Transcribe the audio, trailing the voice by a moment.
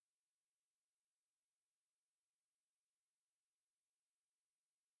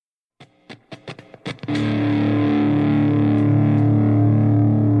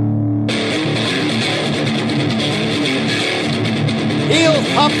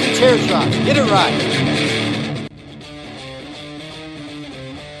Chair shots. Get it right.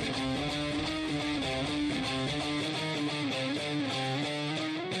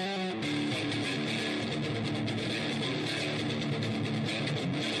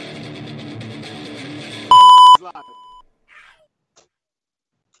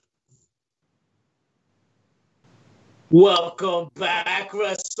 Welcome back,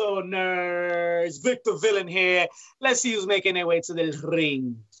 Wrestle Nerds. Victor Villain here. Let's see who's making their way to the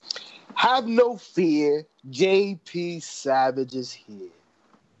ring. Have no fear. JP Savage is here.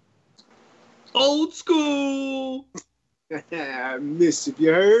 Old school. Miss, if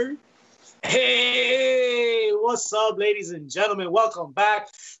you heard. Hey, what's up, ladies and gentlemen? Welcome back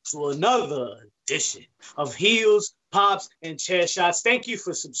to another edition of Heels, Pops, and Chair Shots. Thank you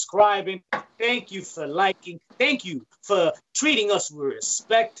for subscribing. Thank you for liking. Thank you for treating us with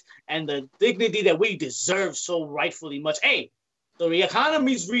respect and the dignity that we deserve so rightfully much. Hey, the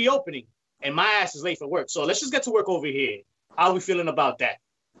economy's reopening, and my ass is late for work. So let's just get to work over here. How are we feeling about that?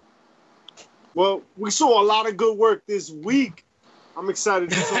 Well, we saw a lot of good work this week. I'm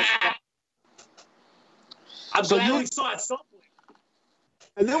excited to talk about. I'm glad we saw it at some point.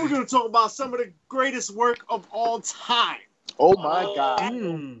 And then we're going to talk about some of the greatest work of all time. Oh my God!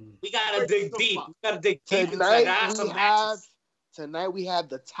 We gotta dig deep. We gotta dig deep. Tonight we have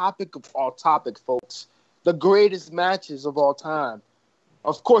the topic of all topics, folks. The greatest matches of all time.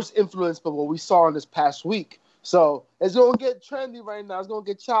 Of course, influenced by what we saw in this past week. So it's gonna get trendy right now. It's gonna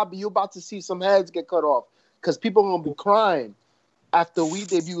get choppy. You're about to see some heads get cut off because people are gonna be crying after we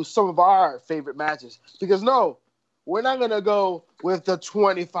debut some of our favorite matches. Because no, we're not gonna go with the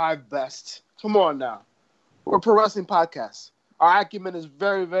 25 best. Come on now. We're a pro wrestling podcast. Our acumen is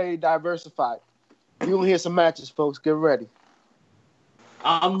very, very diversified. You'll hear some matches, folks. Get ready.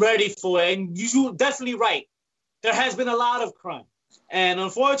 I'm ready for it. And you're definitely right. There has been a lot of crime. And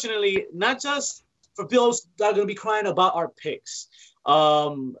unfortunately, not just for those that are going to be crying about our picks.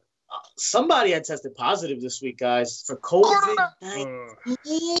 Somebody had tested positive this week, guys, for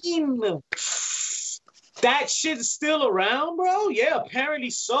COVID-19. That shit's still around, bro? Yeah, apparently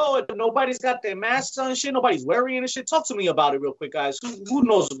so. Nobody's got their masks on and shit. Nobody's wearing it and shit. Talk to me about it real quick, guys. Who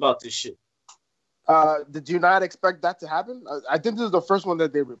knows about this shit? Did you not expect that to happen? I think this is the first one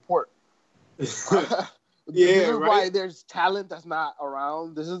that they report. This is why there's talent that's not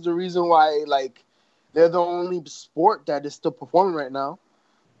around. This is the reason why, like, they're the only sport that is still performing right now.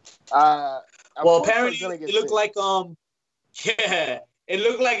 Well, apparently it looked like, It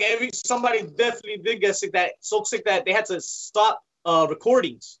looked like somebody definitely did get sick. So sick that they had to stop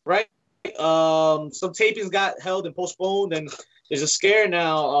recordings, right? Some tapings got held and postponed, and there's a scare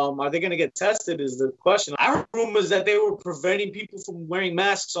now. Are they going to get tested? Is the question. I heard rumors that they were preventing people from wearing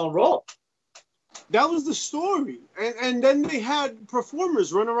masks on Raw. That was the story, and then they had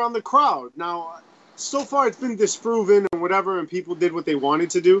performers run around the crowd. Now, so far it's been disproven and whatever, and people did what they wanted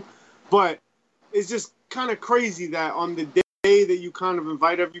to do, but it's just kind of crazy that on the day that you kind of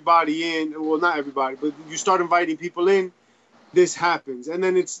invite everybody in, well, not everybody, but you start inviting people in, this happens. And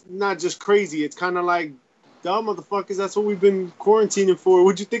then it's not just crazy. It's kind of like, dumb motherfuckers, that's what we've been quarantining for.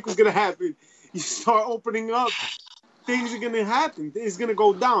 What'd you think was going to happen? You start opening up, things are going to happen. It's going to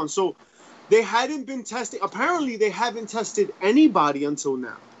go down. So they hadn't been testing. Apparently, they haven't tested anybody until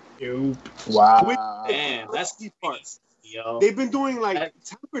now. Wow. Damn, that's the part. Yo. They've been doing, like,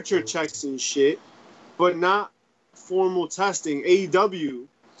 temperature checks and shit, but not formal testing. AEW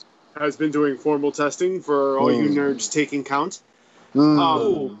has been doing formal testing for all you nerds taking count.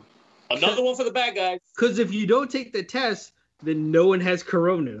 Another one for the bad guys. Because if you don't take the test, then no one has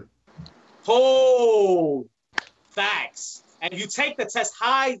corona. Oh, facts. And you take the test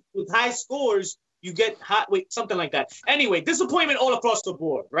with high scores, you get something like that. Anyway, disappointment all across the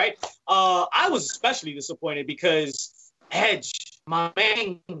board, right? I was especially disappointed because Edge, my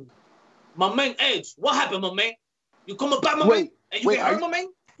man Edge. What happened, my man? You coming back, my man? And you get hurt, my man?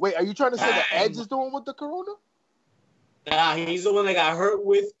 Wait, are you trying to say that Edge is the one with the corona? Nah, he's the one that got hurt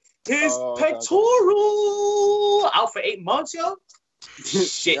with his pectoral. Out for 8 months, yo.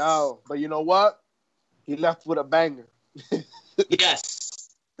 Shit. Yo, but you know what? He left with a banger. Yes.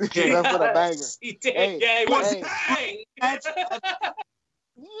 He left with a banger. He did. He was bang.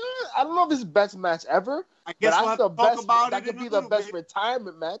 I don't know if it's best match ever. I guess we'll have to talk about that it. That could be the best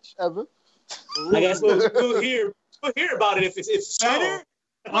retirement match ever. I guess we'll hear about it if it's better.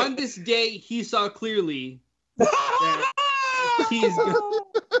 On this day, he saw clearly that he's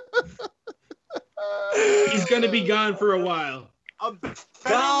going to be gone for a while. Gone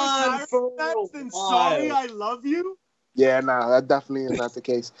for a while. Sorry, I love you. Yeah, nah, that definitely is not the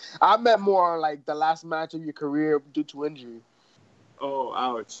case. I meant more on like the last match of your career due to injury. Oh,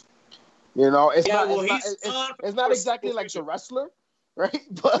 ouch. You know, it's Yeah, not. well, It's not exactly like the wrestler, right?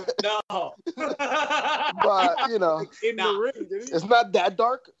 But No. but you know, In Nah. the ring, did he? it's not that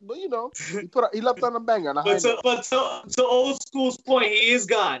dark. But you know, he left on a banger. On a high note. But to old school's point, he is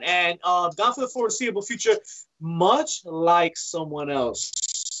gone, and gone for the foreseeable future, much like someone else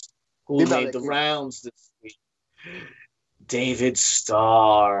who Leave that made like the you. rounds this week. David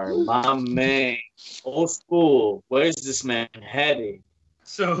Starr, my man, old school. Where's this man heading?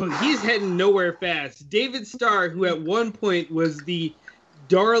 So he's heading nowhere fast. David Starr, who at one point was the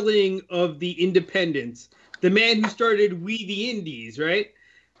darling of the independents, the man who started We the Indies, right?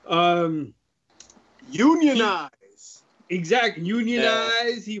 Unionize. Exactly,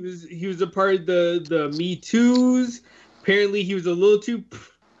 unionized. He was a part of the Me Too's. Apparently, he was a little too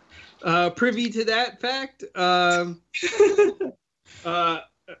privy to that fact.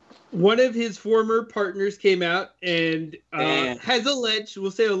 One of his former partners came out and has alleged,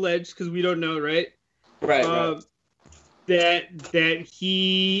 we'll say alleged because we don't know, right? Right. That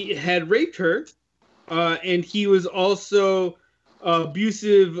he had raped her, and he was also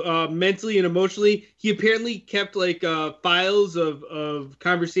abusive mentally and emotionally. He apparently kept like files of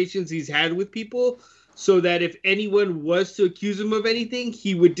conversations he's had with people, so that if anyone was to accuse him of anything,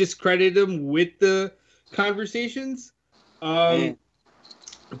 he would discredit them with the conversations.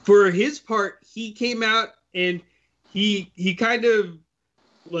 For his part, he came out and he kind of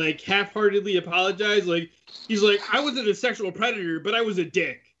like half-heartedly apologized. Like he's like, I wasn't a sexual predator, but I was a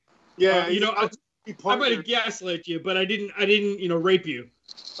dick. Yeah, You know, I might have gaslit you, but I didn't, rape you.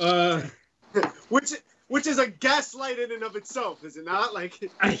 which is a gaslight in and of itself, is it not? Like,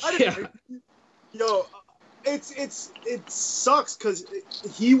 Yeah. Yo, it sucks because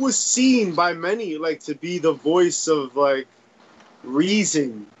he was seen by many like to be the voice of like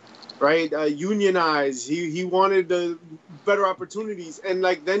reason, right? Unionize. He wanted better opportunities, and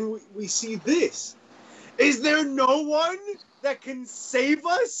like then we see this. Is there no one that can save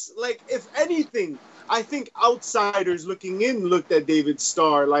us? Like, if anything, I think outsiders looking in looked at David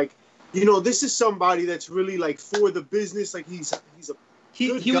Starr like, you know, this is somebody that's really like for the business. Like he's a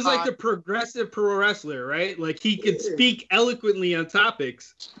he was like the progressive pro wrestler, right? Like he could speak eloquently on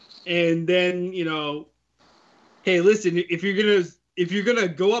topics, and then you know, hey, listen, if you're gonna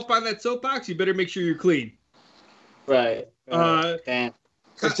go up on that soapbox, you better make sure you're clean. Right. Damn.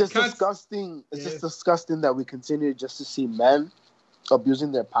 It's just disgusting. It's just disgusting that we continue just to see men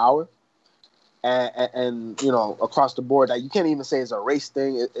abusing their power, and you know, across the board. Like you can't even say it's a race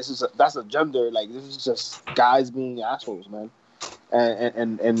thing. It's just that's a gender. Like this is just guys being assholes, man,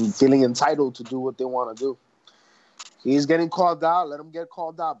 and feeling entitled to do what they want to do. He's getting called out. Let him get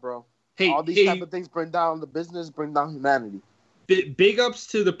called out, bro. Hey, all these type of things bring down the business, bring down humanity. Big ups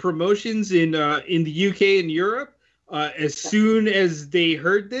to the promotions in the UK and Europe. As soon as they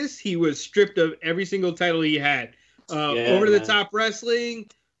heard this, he was stripped of every single title he had. Over the Top Wrestling,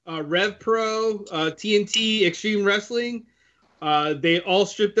 Rev Pro, TNT, Extreme Wrestling. They all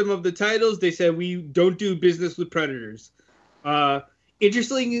stripped them of the titles. They said, we don't do business with predators.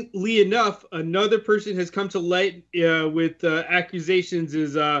 Interestingly enough, another person has come to light with accusations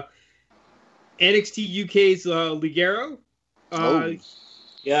is NXT UK's Ligero.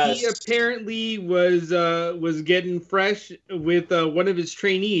 Yes. He apparently was getting fresh with one of his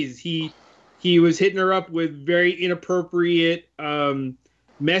trainees. He was hitting her up with very inappropriate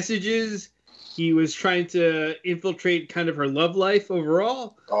messages. He was trying to infiltrate kind of her love life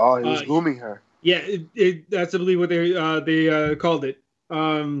overall. Oh, he was grooming her. Yeah, that's I believe what they called it.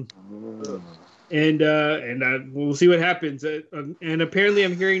 And we'll see what happens. And apparently,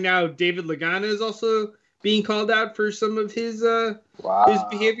 I'm hearing now David Lagana is also being called out for some of his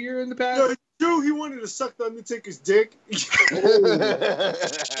behavior in the past. Yo, Drew, he wanted to suck the Undertaker's dick. Is that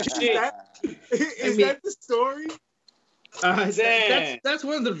the story? That's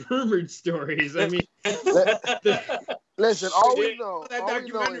one of the rumored stories. I mean, listen, all we know, that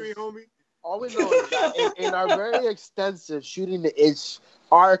documentary, homie. All we know is that in our very extensive Shooting the Ish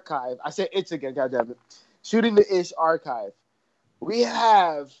archive, I say it's again, goddammit, Shooting the Ish archive, we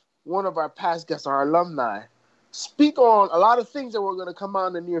have one of our past guests, our alumni, speak on a lot of things that were going to come out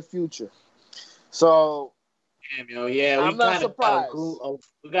in the near future. So, damn, yo, yeah, I'm not surprised.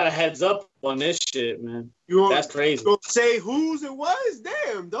 We got a heads up on this shit, man. That's crazy. Don't say whose it was,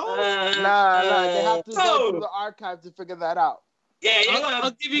 damn, dog. Nah, they have to go through the archive to figure that out. Yeah, I'll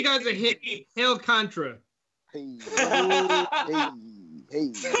give you guys a hint. Hail Contra. Hey. No,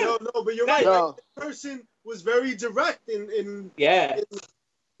 but you're right. No. Like, the person was very direct in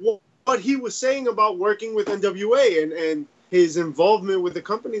what he was saying about working with NWA and his involvement with the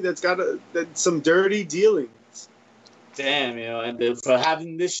company that's got some dirty dealings. Damn, and for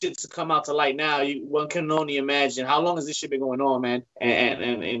having this shit to come out to light now, one can only imagine how long has this shit been going on, man,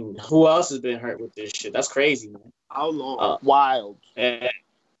 and who else has been hurt with this shit? That's crazy, man. How long? Wild. Yeah.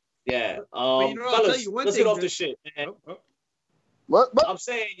 But you know, I'll tell Fellas, you one let's thing, get off man. this shit, man. What? I'm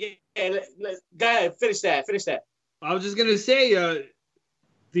saying, go ahead, finish that. I was just gonna say,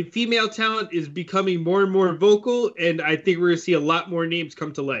 the female talent is becoming more and more vocal, and I think we're gonna see a lot more names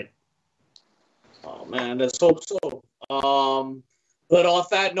come to light. Oh man, let's hope so. But off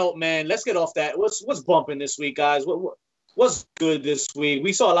that note, man, let's get off that. What's bumping this week, guys? What's good this week?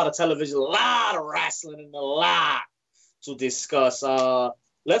 We saw a lot of television, a lot of wrestling, and a lot to discuss.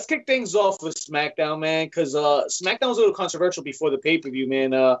 Let's kick things off with SmackDown, man, because SmackDown was a little controversial before the pay-per-view, man.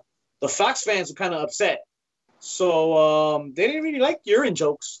 The Fox fans were kind of upset. So they didn't really like urine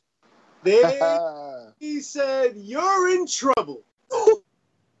jokes. He said, "You're in trouble."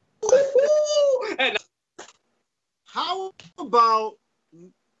 And how about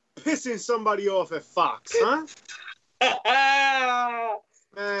pissing somebody off at Fox, huh?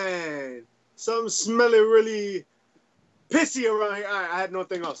 Man, something smelling really pissy around here. I had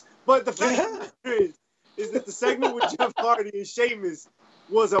nothing else. But the fact is that the segment with Jeff Hardy and Sheamus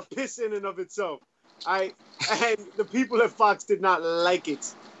was a piss in and of itself. And the people at Fox did not like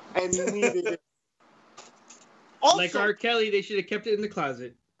it and needed it. Also, Like R. Kelly, they should have kept it in the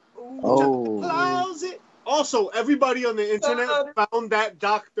closet. Closet. Also, everybody on the internet found that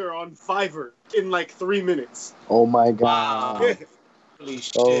doctor on Fiverr in like 3 minutes. Oh my god. wow. Holy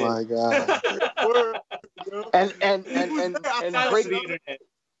shit. Oh my god. and break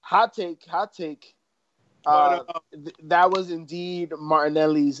hot take. That was indeed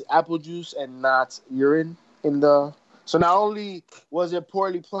Martinelli's apple juice and not urine in the. So not only was it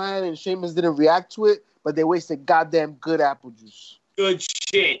poorly planned and Sheamus didn't react to it, but they wasted goddamn good apple juice. Good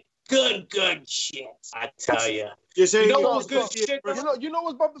shit. Good shit. I tell you. You're saying You know what was good shit? You know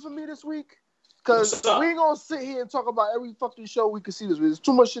what's bumping for me this week? Because we ain't gonna sit here and talk about every fucking show we can see this week. There's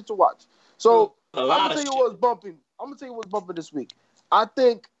too much shit to watch. So I'm gonna tell you what's bumping. I'm gonna tell you what's bumping this week. I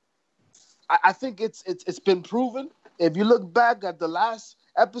think it's been proven. If you look back at the last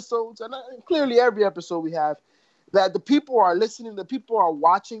episodes, and clearly every episode we have, that the people are listening, the people are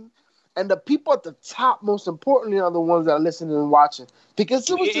watching, and the people at the top, most importantly, are the ones that are listening and watching. Because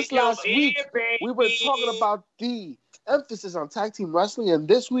it was just last week we were talking about the emphasis on tag team wrestling, and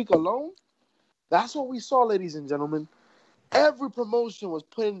this week alone, that's what we saw, ladies and gentlemen. Every promotion was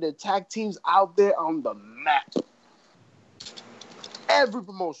putting their tag teams out there on the map. Every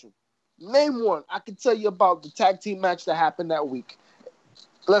promotion. Name one. I can tell you about the tag team match that happened that week.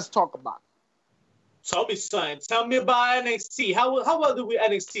 Let's talk about it. Tell me, son. Tell me about NXT. How well did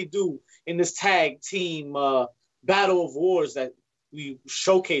NXT do in this tag team battle of wars that we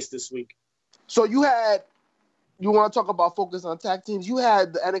showcased this week? So you want to talk about focus on tag teams? You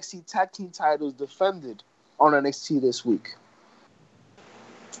had the NXT tag team titles defended on NXT this week.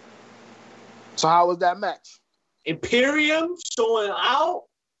 So how was that match? Imperium showing out?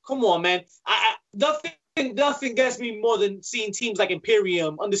 Come on, man. Nothing gets me more than seeing teams like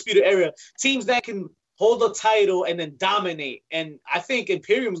Imperium, Undisputed Era, teams that can hold a title and then dominate. And I think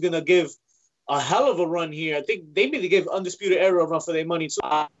Imperium's going to give a hell of a run here. I think they need to give Undisputed Era a run for their money too.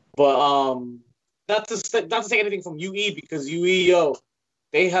 But not to take anything from UE, because UE,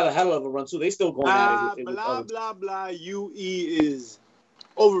 they had a hell of a run too. They still going at it. Blah, blah, blah. UE is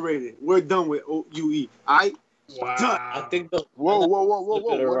overrated. We're done with UE. Wow. I think Whoa.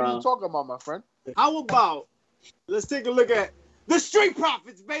 What are you talking about, my friend? How about let's take a look at the Street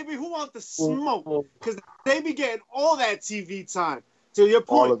Profits, baby, who want the smoke? Because they be getting all that TV time. To your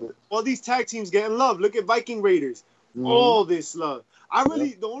point, all these tag teams getting love. Look at Viking Raiders. Mm-hmm. All this love.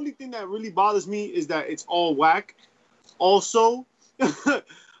 The only thing that really bothers me is that it's all whack. Also, they're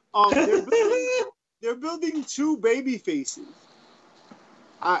building two baby faces.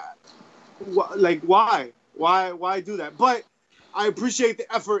 Why? Why do that? But I appreciate the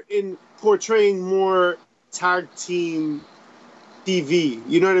effort in portraying more tag team TV.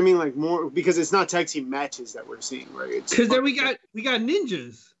 You know what I mean? Like more, because it's not tag team matches that we're seeing, right? Because then we got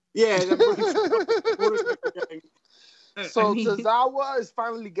ninjas. Yeah. So Tozawa is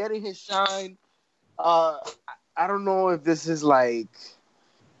finally getting his shine. I don't know if this is like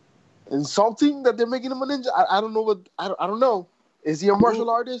insulting that they're making him a ninja. I don't know I don't know. Is he a martial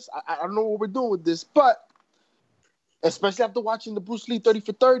artist? I don't know what we're doing with this, but especially after watching the Bruce Lee 30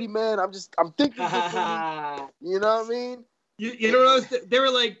 for 30, man, I'm thinking differently. You know what I mean? You know what they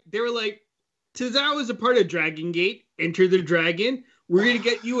were like Tozawa is a part of Dragon Gate. Enter the Dragon. We're gonna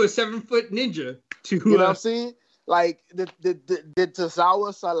get you a 7-foot ninja to. You know what I'm saying? Like, did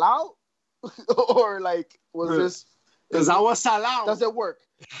Tozawa sell out, or like was Because I was salao. Doesn't work.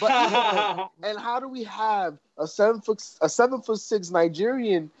 But and how do we have a 7'6"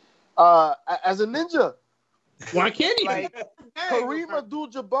 Nigerian as a ninja? Why can't he? Like Kareem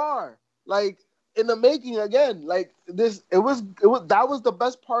Abdul-Jabbar, like in the making again. Like this, it was that was the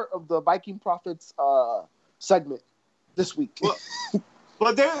best part of the Viking Prophets segment this week. Well,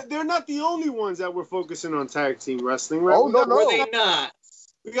 but they're not the only ones that were focusing on tag team wrestling, right? Oh, no. Were they not?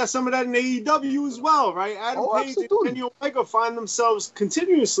 We got some of that in AEW as well, right? Adam Page absolutely. and Kenny Omega find themselves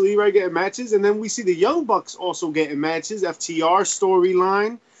continuously, right, getting matches, and then we see the Young Bucks also getting matches. FTR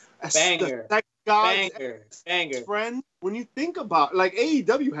storyline, Banger. Banger. Friend. When you think about, like,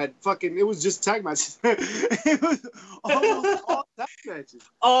 AEW had fucking, it was just tag matches. It was almost all tag matches.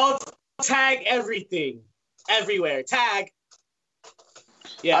 All tag everything, everywhere. Tag.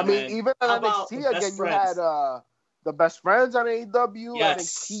 Yeah, I mean, man. even How on about NXT the again, Best you Friends? had the Best Friends on AEW.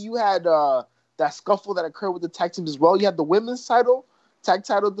 Yes. NXT, you had that scuffle that occurred with the tag teams as well. You had the women's tag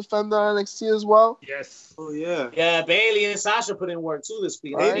title defender on NXT as well. Yes. Oh, yeah. Yeah, Bailey and Sasha put in work too this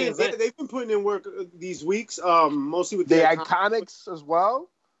week. Right. They've been putting in work these weeks, mostly with The Iconics as well,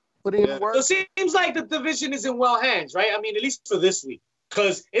 putting in work. So it seems like the division is in well hands, right? I mean, at least for this week.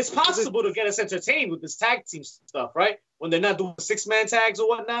 Because it's possible to get us entertained with this tag team stuff, right? When they're not doing 6-man tags or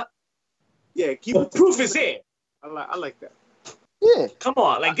whatnot. Yeah, keep The proof is here. I like that. Yeah. Come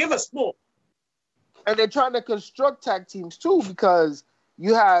on, like give us more. And they're trying to construct tag teams too, because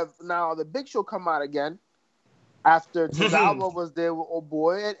you have now the Big Show come out again after Tozawa was there with old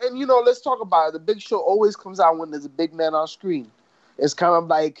boy. And you know, let's talk about it. The Big Show always comes out when there's a big man on screen. It's kind of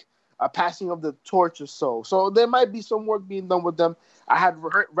like a passing of the torch or so. So there might be some work being done with them. I had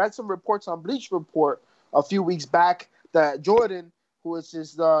read some reports on Bleach Report a few weeks back that Jordan, who is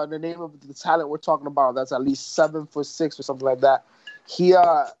just the name of the talent we're talking about, that's at least 7'6" or something like that.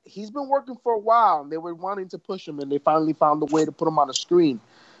 He's been working for a while, and they were wanting to push him, and they finally found a way to put him on the screen.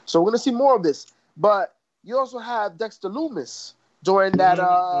 So we're gonna see more of this. But you also have Dexter Lumis during that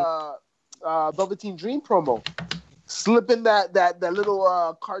Velveteen Dream promo, slipping that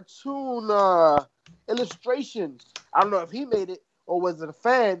little cartoon illustration. I don't know if he made it or was it a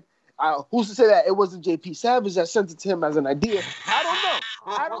fan. Who's to say that it wasn't JP Savage that sent it to him as an idea?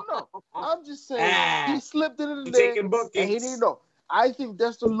 I don't know. I'm just saying he slipped it in there Taking bookings. and he didn't know. I think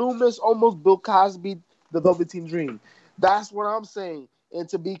Dexter Lumis almost Bill Cosby the Velveteen Dream. That's what I'm saying. And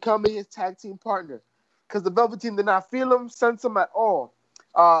to becoming his tag team partner. Because the Velveteen did not feel him, sense him at all.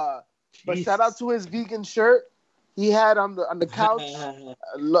 But shout out to his vegan shirt he had on the couch.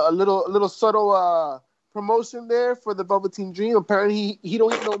 a little subtle promotion there for the Velveteen Dream. Apparently he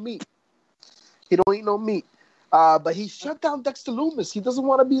don't eat no meat. But he shut down Dexter Lumis. He doesn't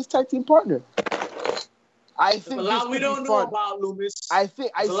want to be his tag team partner. I think a lot we don't know about Lumis. I see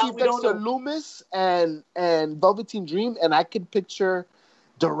Dexter Lumis and Velveteen Dream, and I can picture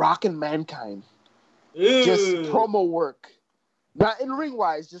The Rock and Mankind. Just promo work. Not in ring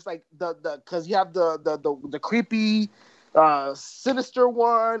wise, just like the because you have the creepy sinister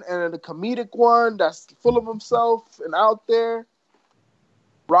one and the comedic one that's full of himself and out there.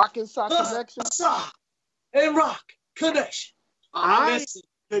 Rock and Sock Connection. And Rock Connection. I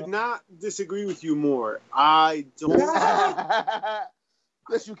could not disagree with you more. I don't.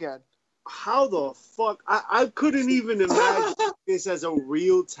 Yes, you can. How the fuck? I couldn't even imagine this as a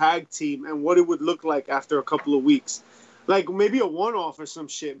real tag team and what it would look like after a couple of weeks. Like maybe a one-off or some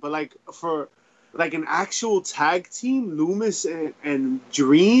shit, but like for like an actual tag team, Lumis and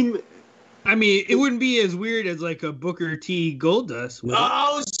Dream. I mean, it wouldn't be as weird as like a Booker T Goldust. Would it?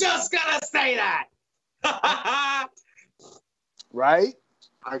 I was just gonna say that. Right?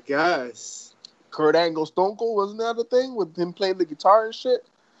 I guess. Kurt Angle Stone Cold, wasn't that a thing with him playing the guitar and shit?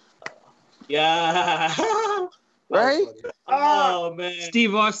 Yeah. Right? Oh man.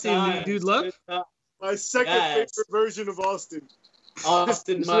 Steve Austin, Dude Love. My second favorite version of Austin.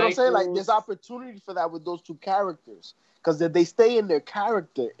 Austin, you see what I'm saying? Like, there's opportunity for that with those two characters. Because if they stay in their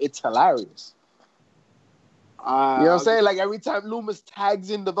character, it's hilarious. You know what I'm saying? Like, every time Lumis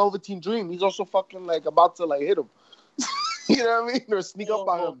tags in the Velveteen Dream, he's also fucking, like, about to, like, hit him. You know what I mean? Or sneak up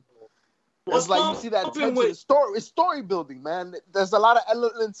on him. It's like, you see that tension. It's story building, man. There's a lot of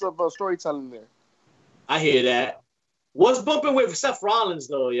elements of storytelling there. I hear that. What's bumping with Seth Rollins,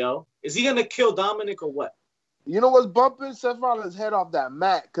 though, yo? Is he going to kill Dominic or what? You know what's bumping Seth Rollins' head off that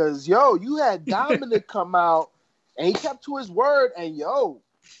mat? Because, yo, you had Dominic come out, and he kept to his word, and, yo.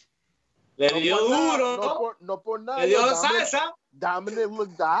 No por nada. Dominic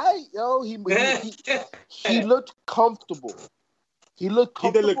looked all right, yo. He looked comfortable. He looked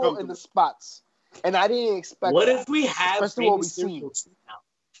comfortable in the spots. And I didn't expect What that, if we have especially what we've seen.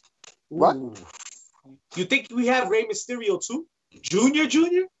 What? You think we have Rey Mysterio too? Junior?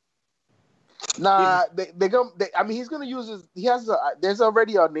 Nah, I mean, he's gonna use his. He has there's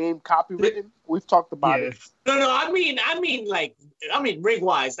already a name copywritten. We've talked about it. No. I mean, ring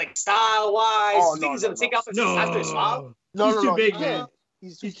wise, like style wise. Oh, you think he's gonna take out after his father? He's too big, he man. can't.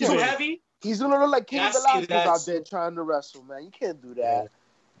 He's Too heavy. He's gonna look like King Yeah, I see Velasquez that. out there trying to wrestle, man. You can't do that.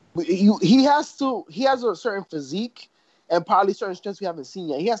 He has to. He has a certain physique and probably certain strengths we haven't seen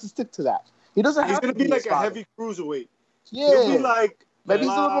yet. He has to stick to that. He doesn't He's have gonna to be his like a father. heavy cruiserweight. Yeah, He'll be like maybe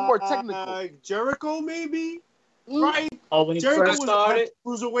he's a little bit more technical. Like Jericho, maybe. Mm. Right? Oh, when he Jericho first was started. a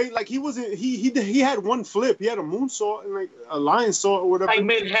cruiserweight. Like he wasn't. He had one flip. He had a moonsault and like a lion saw or whatever. Like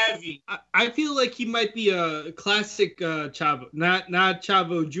mid heavy. I feel like he might be a classic Chavo, not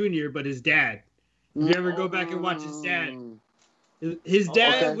Chavo Jr., but his dad. If you ever go back and watch his dad, his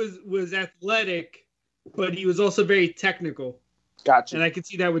dad was athletic, but he was also very technical. Gotcha. And I can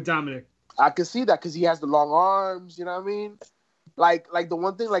see that with Dominic. I can see that because he has the long arms. You know what I mean? Like the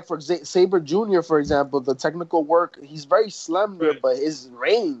one thing, like for Saber Jr., for example, the technical work, he's very slender, Right. but his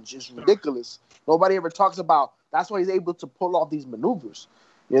range is ridiculous. Nobody ever talks about. That's why he's able to pull off these maneuvers.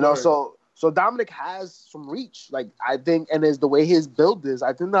 You know, Right. so Dominic has some reach. Like I think, and is the way his build is,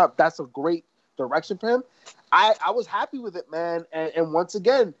 I think that's a great direction for him. I was happy with it, man. And once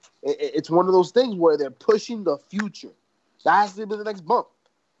again, it's one of those things where they're pushing the future. That has to be the next bump.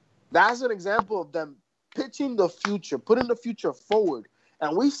 That's an example of them pitching the future, putting the future forward.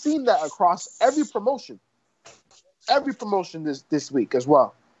 And we've seen that across every promotion. Every promotion this week as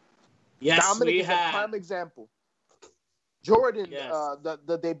well. Yes, Dominic we is a have. prime example. Jordan, Yes.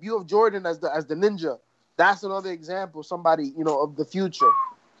 the debut of Jordan as the ninja. That's another example, somebody, of the future.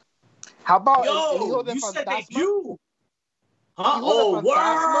 How about El Hijo Yo, de you said Fantasma? debut. Huh? Hijo de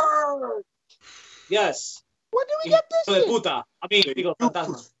Oh, word. Yes. Where did we get this Hijo de shit? puta. I mean, Hijo de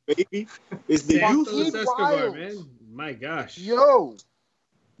Fantasma. Baby, it's the Yeah. youth. Santos Escobar, Wild. man. My gosh. Yo,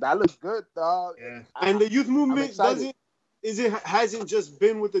 that looks good, dog. Yeah. And the youth I'm movement excited. hasn't just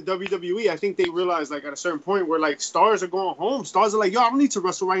been with the WWE. I think they realized like at a certain point where like stars are going home. Stars are like, yo, I don't need to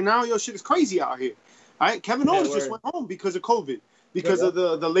wrestle right now. Yo, shit is crazy out here. All right, Kevin Yeah, Owens just word. went home because of COVID, because of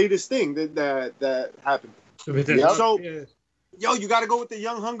the latest thing that happened. Yep. So, Yeah. yo, you got to go with the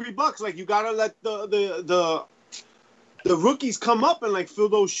young hungry bucks. Like you got to let the rookies come up and like fill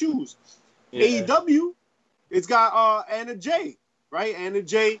those shoes. Yeah. AEW, it's got Anna Jay, right? Anna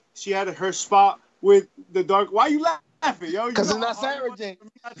Jay, she had her spot with the dark. Why you laughing, yo? Because You it's know not how Sarah much Jane. for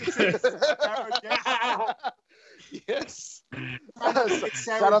me not to say Sarah Jane. Yes. It's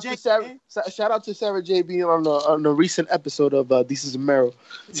Sarah Shout out Jane, to Sarah. man. Shout out to Sarah J being on the recent episode of This Is Mero.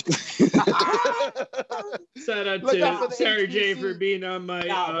 Shout out Look out for to the Sarah J HBC. for being on my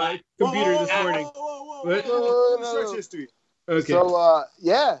Nah, computer Whoa, this whoa, morning. whoa, What? No. Search history. Okay. So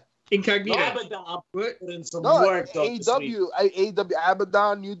yeah, Incognito. Abaddon What? put in some no work though this week. AEW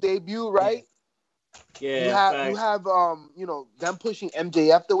Abaddon new debut, right? Yeah, you have them pushing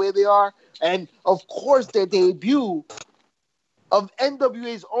MJF the way they are, and of course their debut of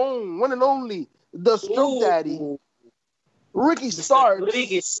NWA's own one and only the Stroke Daddy Ricky Starks.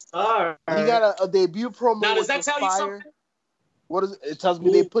 Ricky Starks. He got a debut promo. Now, does that with tell you Fire. something? What is it? It tells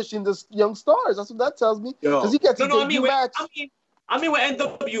me they pushing this young stars. That's what that tells me. Because he gets a No, debut match. I mean, with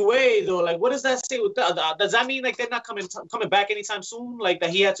NWA though, like, what does that say with that? Does that mean like they're not coming back anytime soon? Like that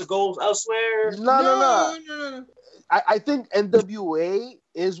he had to go elsewhere? No. I think NWA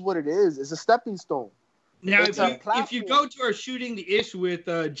is what it is. It's a stepping stone. Now, It's if you go to our Shooting the Ish with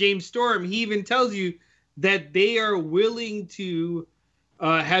James Storm, he even tells you that they are willing to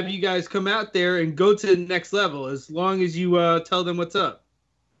have you guys come out there and go to the next level as long as you tell them what's up.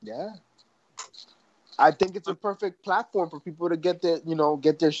 Yeah. I think it's a perfect platform for people to get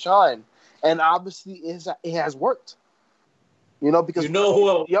their shine. And obviously it has worked. Because even one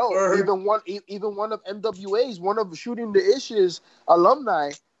of NWA's, one of Shooting the Ish's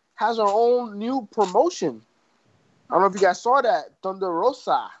alumni has our own new promotion. I don't know if you guys saw that. Thunder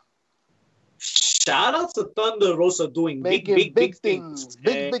Rosa. Shout out to Thunder Rosa doing Making big things.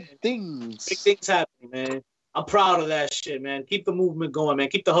 Big man. things. Big things happening, man. I'm proud of that shit, man. Keep the movement going, man.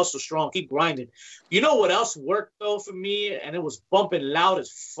 Keep the hustle strong. Keep grinding. You know what else worked, though, for me? And it was bumping loud as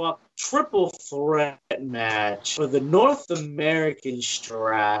fuck. Triple threat match for the North American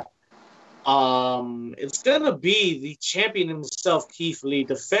strap. It's going to be the champion himself, Keith Lee,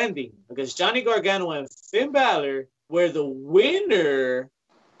 defending against Johnny Gargano and Finn Balor, where the winner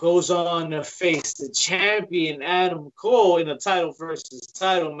goes on to face the champion Adam Cole in a title versus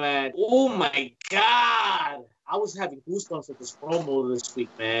title match. Oh my God. I was having goosebumps with this promo this week,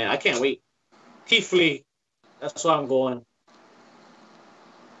 man. I can't wait. Keith Lee. That's where I'm going.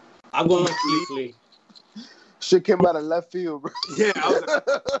 I'm going with Keith Lee. Shit came out of left field, bro. Yeah, I was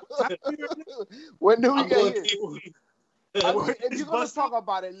like, when do we I'm get going here? Keith Lee. If you're gonna talk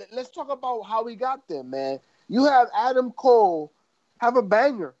about it, let's talk about how we got there, man. You have Adam Cole have a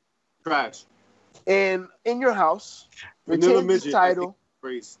banger trash. in your house, Vanilla retained his midget, title,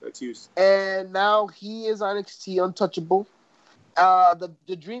 phrase that's used. and now he is on NXT untouchable.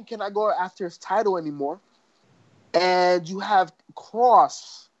 The Dream cannot go after his title anymore, and you have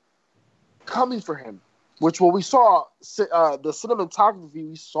Cross coming for him, which what we saw the cinematography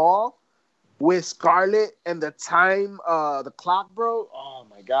we saw with Scarlett and the time, the clock, bro. Oh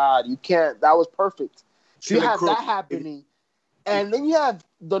my God, you can't. That was perfect. So you have that happening, and then you have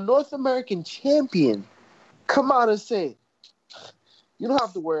the North American champion come out and say, "You don't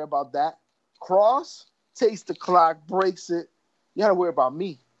have to worry about that." Cross takes the clock, breaks it. You gotta worry about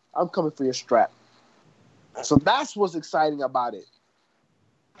me. I'm coming for your strap. So that's what's exciting about it.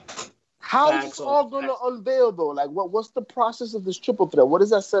 How is this all gonna unveil though? Like, what's the process of this triple threat? What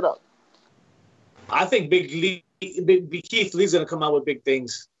does that set up? I think Big Keith Lee's gonna come out with big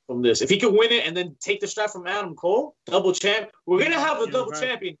things from this. If he can win it and then take the strap from Adam Cole, double champ, we're gonna have a double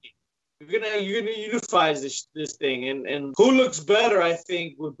champion. You're gonna unify this thing, and who looks better? I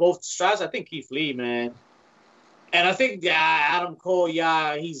think with both straps. I think Keith Lee, man. And I think Adam Cole,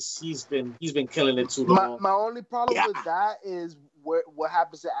 he's been killing it too long. My only problem with that is what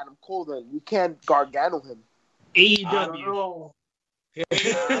happens to Adam Cole. Then you can't Gargano him. AEW.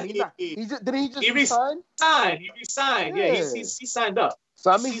 Didn't he just resign? He resigned. Yeah, he signed up. So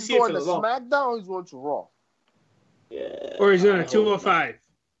I mean, he's going to SmackDown or he's going to Raw? Yeah. Or he's going to 205.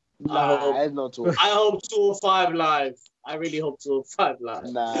 Nah, no 205. I hope 205 live. I really hope 205 live.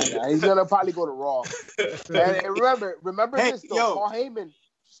 Nah. He's going to probably go to Raw. and remember this, though. Paul Heyman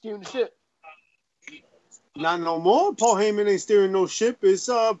steering the ship. Not no more. Paul Heyman ain't steering no ship. It's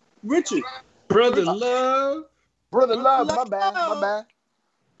Richard. Brother Love. Brother Love, my bad.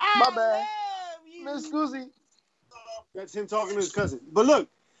 Miss Scusi. That's him talking to his cousin. But look,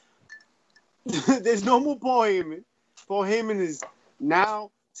 there's no more Paul Heyman. Paul Heyman is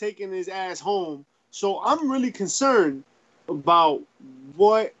now taking his ass home. So I'm really concerned about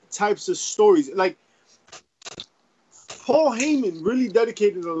what types of stories. Like, Paul Heyman really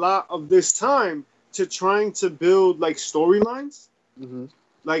dedicated a lot of this time to trying to build, like, storylines. Mm-hmm.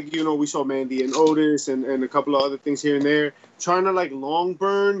 Like, we saw Mandy and Otis and a couple of other things here and there. Trying to, like, long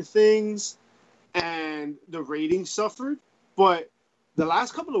burn things. And the ratings suffered. But the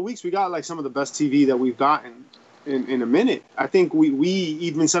last couple of weeks, we got, like, some of the best TV that we've gotten in a minute. I think we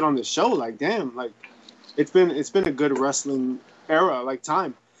even said on the show, like, damn, like, it's been a good wrestling era, like,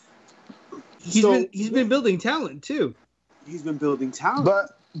 time. He's been building talent, too. He's been building talent.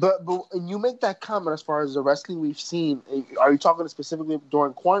 But and you make that comment as far as the wrestling we've seen. Are you talking specifically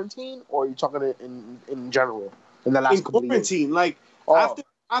during quarantine, or are you talking in general in the last in couple quarantine? Of years? Like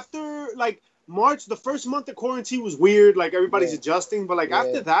after like March, the first month of quarantine was weird. Like everybody's adjusting, but like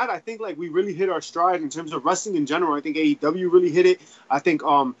after that, I think like we really hit our stride in terms of wrestling in general. I think AEW really hit it. I think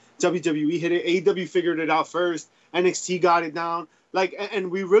WWE hit it. AEW figured it out first. NXT got it down. Like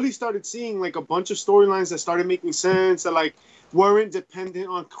and we really started seeing like a bunch of storylines that started making sense. That like weren't dependent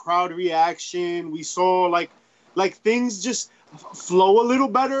on crowd reaction. We saw like things just flow a little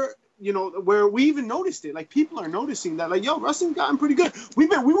better, where we even noticed it. Like people are noticing that, like, yo, wrestling gotten pretty good. We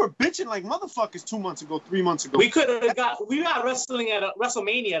were bitching like motherfuckers 2 months ago, 3 months ago. We got wrestling at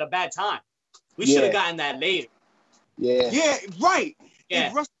WrestleMania at a bad time. We should have gotten that later. Yeah, right. Yeah.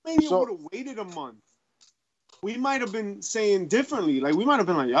 If WrestleMania would have waited a month, we might have been saying differently. Like we might have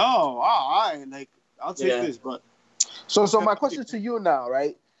been like, all right, like I'll take this, but. So my question to you now,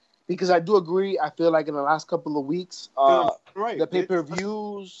 right? Because I do agree. I feel like in the last couple of weeks, the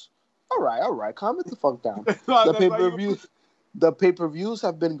pay-per-views. All right. Calm it the fuck down. The pay-per-views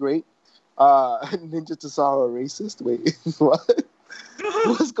have been great. Ninja Tosawa racist. Wait, what?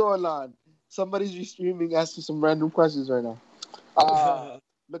 What's going on? Somebody's restreaming, asking some random questions right now.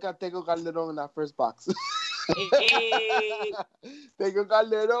 Look at Tego Calderon in that first box. Tego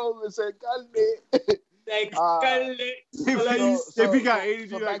Calderon said Calde. If you got ADHD,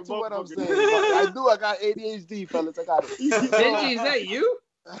 so back to what I'm saying. I got ADHD, fellas. I got it. Benji, is that you?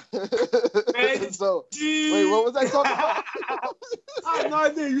 So, wait, what was I talking about? I have no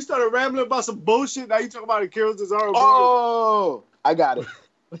idea. You started rambling about some bullshit. Now you talking about Akira Cesaro. Oh, I got it.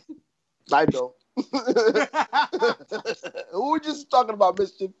 I know. Who were just talking about,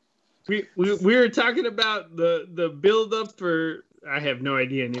 Mischief? We were talking about the build up for. I have no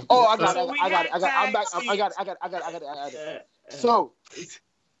idea. Oh, I got it. I'm back. I got it. So,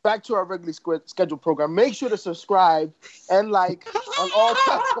 back to our regularly scheduled program. Make sure to subscribe and like on all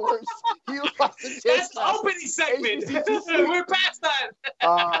platforms. Heels, pops, and chair That's the shots. opening segment. HBCTC. We're past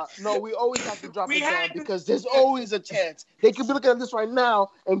that. No, we always have to drop We it down had to- because there's always a chance. They could be looking at this right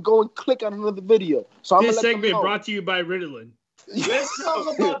now and go and click on another video. So I'm This gonna let them segment know. brought to you by Ritalin. Let's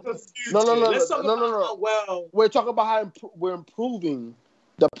talk about the future. No. Let's talk about how well. We're talking about how we're improving.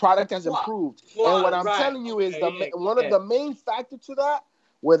 The product has improved, and what I'm telling you is one of the main factors to that,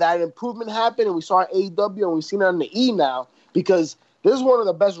 where that improvement happened, and we saw it in AEW, and we've seen it on the E now, because this is one of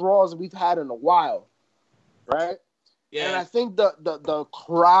the best Raws we've had in a while, right? Yeah. And I think the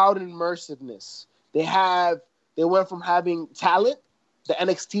crowd immersiveness they went from having talent, the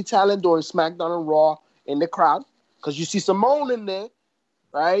NXT talent during SmackDown and Raw in the crowd, because you see Simone in there,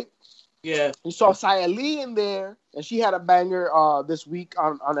 right? Yeah. You saw Xia Li in there, and she had a banger this week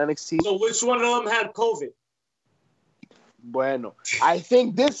on NXT. So which one of them had COVID? Bueno, I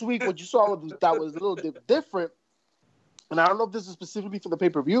think this week what you saw that was a little different, and I don't know if this is specifically for the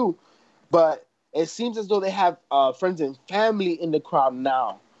pay-per-view, but it seems as though they have friends and family in the crowd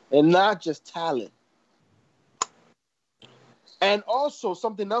now, and not just talent. And also,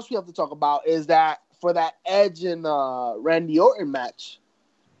 something else we have to talk about is that for that Edge and Randy Orton match,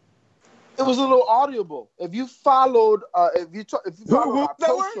 it was a little audible. If you followed, if you followed our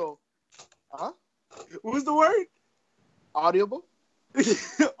post show, What was the word? audible,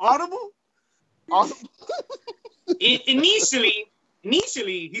 Audible? Initially,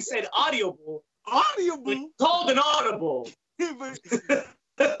 he said audible. Audible? Called an audible.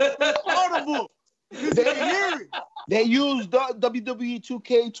 Audible. They used WWE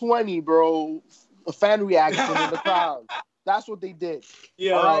 2K20, bro, a fan reaction in the crowd. That's what they did.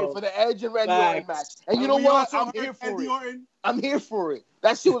 Yo, All right, for the Edge and Randy Orton match. And you know we what? also I'm heard here for Randy it. Orton, I'm here for it.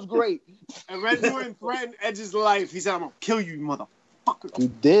 That shit was great. and Randy Orton threatened Edge's life. He said, "I'm gonna kill you, you motherfucker." He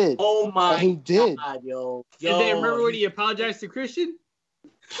did. oh my He did. God, yo. And then remember when he apologized to Christian?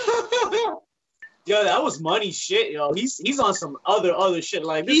 Yo, that was money shit, yo. He's on some other shit.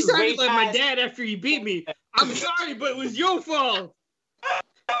 Like this He is started way like my past- dad after he beat me. I'm sorry, but it was your fault.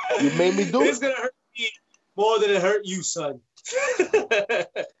 You made me do It's it. gonna hurt me more than it hurt you, son.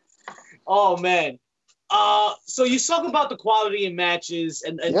 Oh man. So you talk about the quality in matches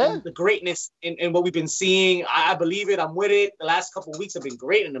and the greatness in what we've been seeing. I believe it. I'm with it. The last couple of weeks have been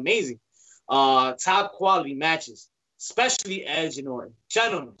great and amazing. Top quality matches, especially Edge and Orton.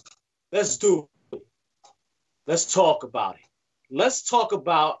 Gentlemen, let's do it. Let's talk about it. Let's talk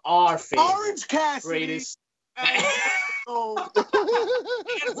about our favorite, Orange Cassidy. greatest. Oh,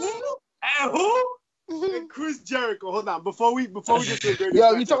 And who? and Chris Jericho. Hold on, before we get to the greatest.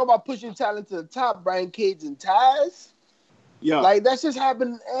 Yo, you match. talk about pushing talent to the top, Brian Cage and Taz. Yeah. Like, that's just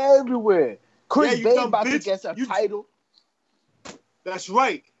happening everywhere. Chris you Bay dumb about to bitch. get a You- title. That's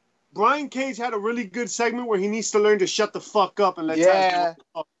right. Brian Cage had a really good segment where he needs to learn to shut the fuck up and let Yeah. Taz do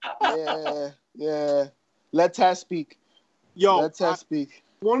what the fuck. Yeah. Let Taz speak. Yo, Let Taz speak.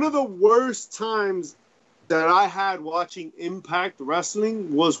 one of the worst times that I had watching Impact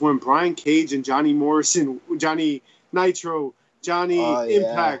Wrestling was when Brian Cage and Johnny Morrison, Johnny Nitro, Johnny Oh, yeah.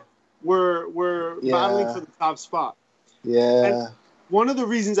 Impact were Yeah. battling for the top spot. Yeah. One of the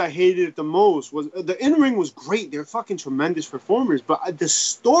reasons I hated it the most was the in-ring was great. They're fucking tremendous performers, but the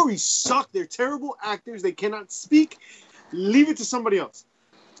stories suck. They're terrible actors. They cannot speak. Leave it to somebody else.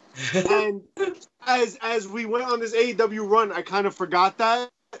 And as we went on this AEW run, I kind of forgot that.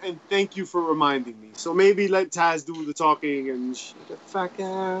 And thank you for reminding me. So maybe let Taz do the talking and shut the fuck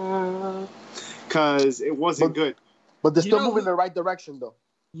up. Because it wasn't good. But they're You still know moving in who- the right direction, though.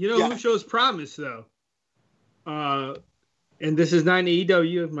 You know Yeah. who shows promise though? And this is not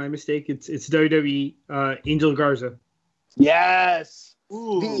AEW, my mistake. It's WWE. Angel Garza. Yes.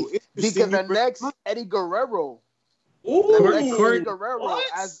 Ooh, The interesting. next Eddie Guerrero. Ooh. The According- next according- Eddie Guerrero. What?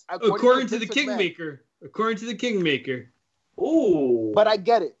 According to the Vince McMahon. Kingmaker. According to the Kingmaker. Ooh. But I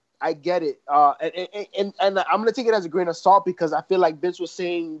get it. And I'm gonna take it as a grain of salt because I feel like Vince was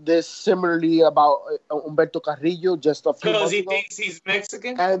saying this similarly about Humberto Carrillo just a few Because months he ago. thinks he's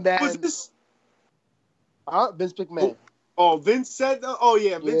Mexican. And then Was this? Vince McMahon. Oh, Vince said.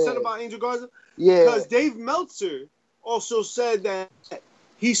 Vince Yeah. said about Angel Garza. Yeah. Because Dave Meltzer also said that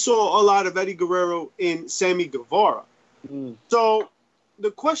he saw a lot of Eddie Guerrero in Sammy Guevara. Mm. So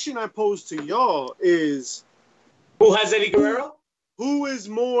the question I pose to y'all is, Who has Eddie Guerrero? who is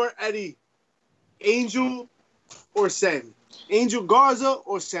more Eddie, Angel or Sammy? Angel Garza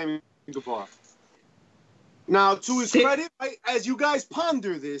or Sammy Guevara? Now, to his credit, right, as you guys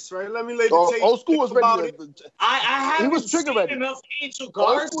ponder this, right, let me lay the tape Old school was about ready. it. I haven't was trigger seen ready. enough Angel Old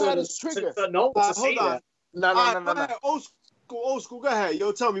Garza school had his trigger. to know to say Hold on. that. No. Go ahead. Old school, go ahead.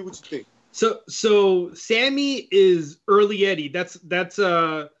 Yo, tell me what you think. So Sammy is early Eddie. That's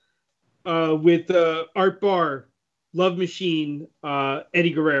with Art Barr, Love Machine,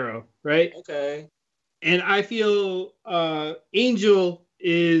 Eddie Guerrero, right? Okay. And I feel Angel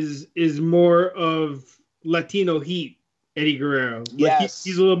is more of Latino heat, Eddie Guerrero. Like Yes.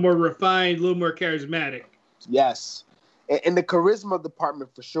 he's a little more refined, a little more charismatic. Yes. In the charisma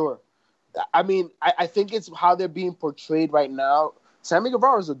department, for sure. I mean, I think it's how they're being portrayed right now. Sammy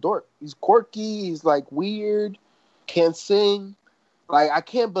Guevara is a dork. He's quirky. He's like weird. Can't sing. Like, I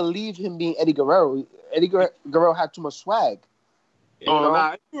can't believe him being Eddie Guerrero. Eddie Guerrero had too much swag. Oh, nah,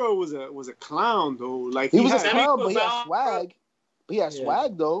 Eddie Guerrero was a clown though. Like He was a had- clown, but he had swag. But he had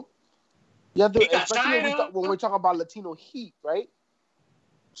swag though. You have to, He got especially China. when we're talking about Latino heat, right?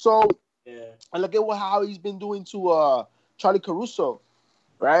 So, Yeah. and look at how he's been doing to Charlie Caruso,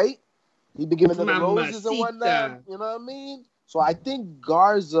 right? He's been giving them the roses and whatnot. Mamacita. You know what I mean? So I think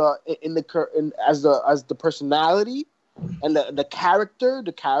Garza as the personality and the character,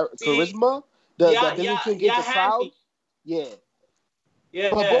 charisma, the ability to engage the crowd. Yeah.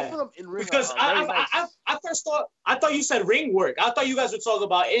 Yeah. But both of them in ring Because are very nice. I first thought you said ring work. I thought you guys were talking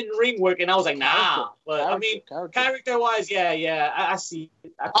about in ring work, and I was like, nah. But I mean, character wise, yeah, I see.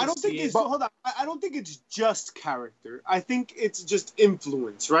 I don't think it's hold on. I don't think it's just character. I think it's just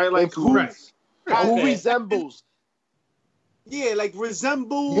influence, right? Like who who resembles. Yeah, like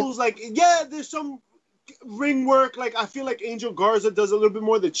resembles. Like there's some ring work. Like I feel like Angel Garza does a little bit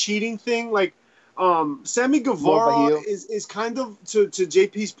more of the cheating thing. Like Sammy Guevara is kind of to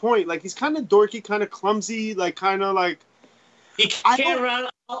JP's point. Like he's kind of dorky, kind of clumsy, like kind of like he can't run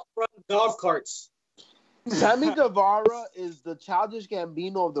golf carts. Sammy Guevara is the Childish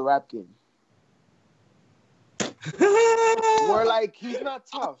Gambino of the rap game. Where like he's not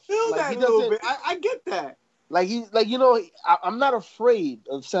tough. I feel like, that a little bit. I get that. Like I'm not afraid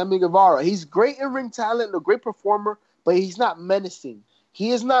of Sammy Guevara. He's great in ring talent, a great performer, but he's not menacing.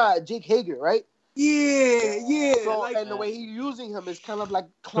 He is not Jake Hager, right? Yeah. So, like, and the way he's using him is kind of like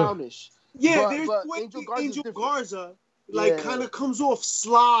clownish. Yeah, but there's Angel Garza kind of comes off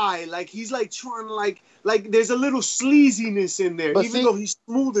sly. Like he's like trying to like there's a little sleaziness in there, but even though he's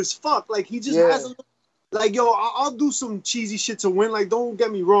smooth as fuck. Like he just has a little, like I'll do some cheesy shit to win. Like don't get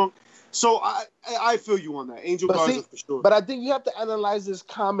me wrong. So I feel you on that, Angel Garza for sure. But I think you have to analyze this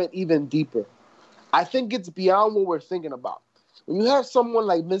comment even deeper. I think it's beyond what we're thinking about. When you have someone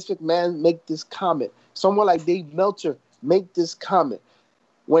like Vince McMahon make this comment, someone like Dave Meltzer make this comment,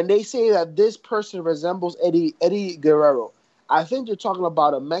 when they say that this person resembles Eddie Guerrero, I think you're talking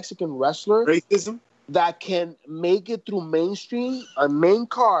about a Mexican wrestler racism that can make it through mainstream, a main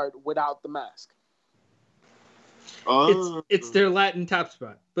card without the mask. It's their Latin top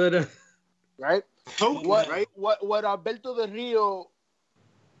spot, but right. Right. What Alberto Del Rio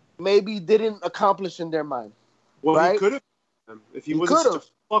maybe didn't accomplish in their mind. Well, right? he could have if he wasn't such a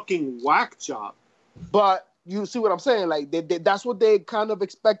fucking whack job. But you see what I'm saying? Like that's what they kind of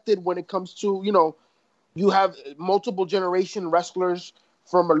expected when it comes to, you have multiple generation wrestlers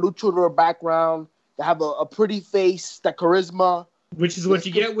from a luchador background that have a pretty face, that charisma. Which is what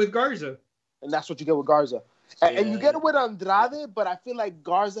you get with Garza. And that's what you get with Garza. And you get it with Andrade, but I feel like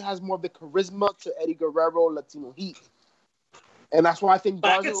Garza has more of the charisma to Eddie Guerrero Latino heat. And that's why I think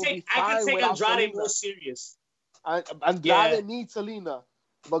Garza will be fine. I can take without Andrade Selena. more serious. Andrade needs Selena,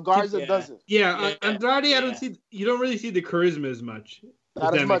 but Garza doesn't. Yeah, Andrade, I don't see. You don't really see the charisma as much.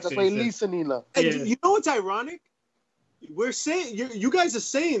 Not as much. That's why he leaves Selena. And you know what's ironic? We're saying you guys are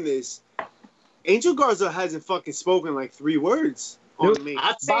saying this. Angel Garza hasn't fucking spoken like 3 words on me.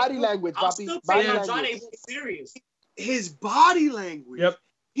 Body language, Bobby. Body language. Serious. His body language. Yep.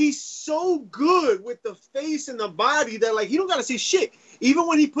 He's so good with the face and the body that like he don't gotta say shit. Even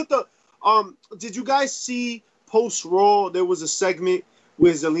when he put the did you guys see post Raw? There was a segment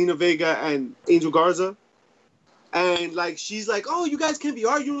with Zelina Vega and Angel Garza, and like she's like, "Oh, you guys can't be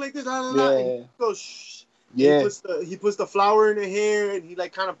arguing like this." And he goes, "Shh." Yeah. He puts the flower in her hair and he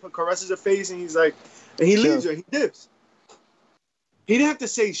like kind of caresses her face and he's like, and he leaves her. He dips. He didn't have to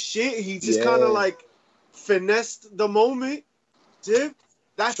say shit. He just kind of like finessed the moment. Dip.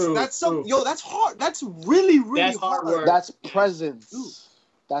 That's something. Yo, that's hard. That's really hard work. That's presence.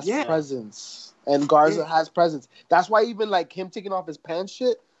 That's presence. And Garza has presence. That's why even like him taking off his pants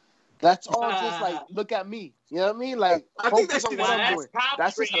shit, that's all just like, look at me. You know what I mean? Like, I think that's just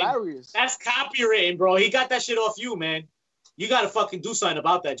hilarious. That's copywritten, bro. He got that shit off you, man. You got to fucking do something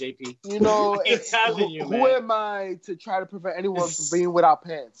about that, JP. You know, who am I to try to prevent anyone from being without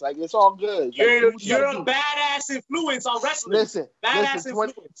pants? Like, it's all good. You're a badass influence on wrestling. Listen,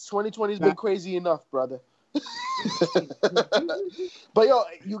 2020's been crazy enough, brother. But yo,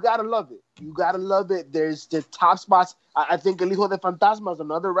 you gotta love it. You gotta love it. There's the top spots. I think El Hijo de Fantasma is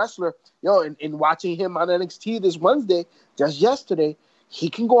another wrestler. Yo, in watching him on NXT this Wednesday, just yesterday, he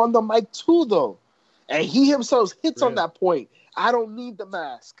can go on the mic too, though. And he himself hits on that point. I don't need the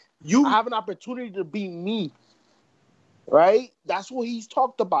mask. I have an opportunity to be me. Right? That's what he's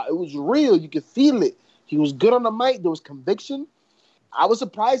talked about. It was real. You could feel it. He was good on the mic. There was conviction. I was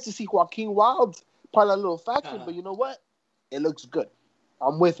surprised to see Joaquin Wilde part of that little faction, but you know what? It looks good.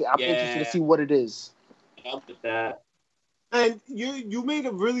 I'm with it. I'm interested to see what it is. I'm with that. And you made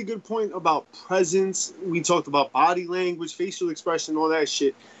a really good point about presence. We talked about body language, facial expression, all that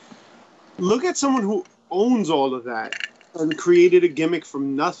shit. Look at someone who owns all of that and created a gimmick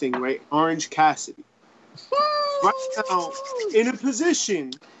from nothing, right? Orange Cassidy. Right now, in a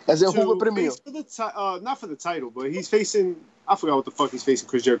position As a to face for the not for the title, but he's facing, I forgot what the fuck he's facing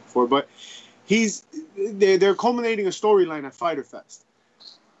Chris Jericho for, but they're culminating a storyline at Fyter Fest.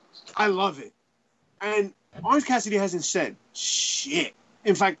 I love it. And Orange Cassidy hasn't said shit.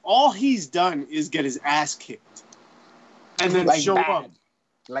 In fact, all he's done is get his ass kicked. And then show up.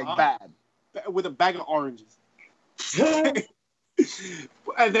 Bad. With a bag of oranges.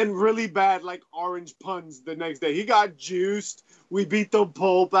 And then really bad, like, orange puns the next day. He got juiced. We beat the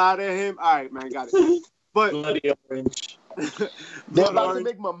pulp out of him. All right, man, got it. But Bloody orange. They're about to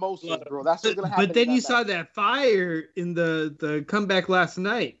make mimosas, bro. That's what's gonna happen. But then you saw that fire in the comeback last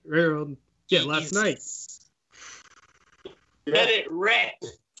night. Last night. Let it rip.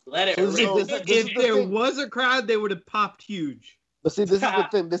 Let it rip. If there was a crowd, they would have popped huge. But see, this is the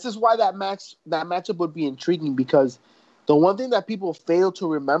thing. This is why that matchup would be intriguing, because the one thing that people fail to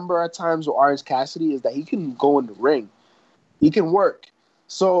remember at times with Orange Cassidy is that he can go in the ring. He can work.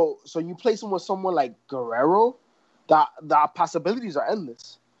 So you place him with someone like Guerrero, the possibilities are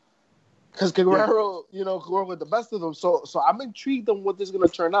endless. Because Guerrero, can work with the best of them. So I'm intrigued on what this is going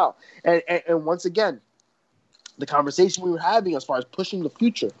to turn out. And once again, the conversation we were having as far as pushing the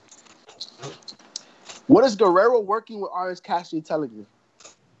future. What is Guerrero working with Orange Cassidy telling you?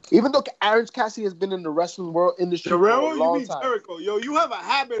 Even though Orange Cassidy has been in the wrestling world industry Guerrero, for a long you mean time. Jericho. Yo, you have a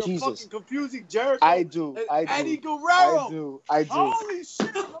habit of fucking confusing Jericho. I do. Eddie Guerrero. I do. Holy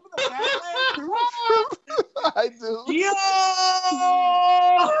shit. Remember the Batman? I do. Yo,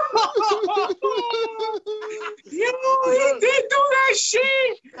 he did do that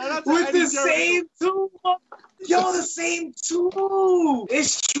shit with the same two. Yo, the same two.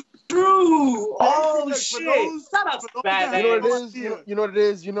 It's true. Oh shit! Shout out to Batman. You know what it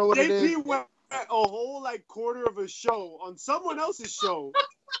is. You know what it is. JP went a whole quarter of a show on someone else's show,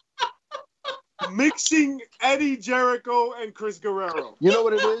 mixing Eddie Jericho and Chris Guerrero. You know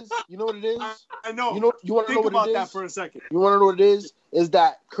what it is. You know what it is. I know. You want to know what about it is? that for a second. You want to know what it is? Is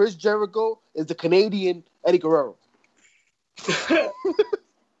that Chris Jericho is the Canadian Eddie Guerrero. He's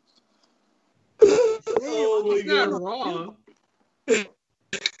not wrong.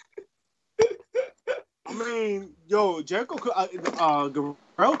 I mean, yo, Jericho Guerrero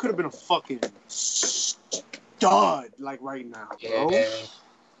could have been a fucking stud right now, bro.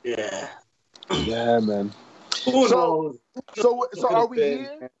 Yeah, man. So are we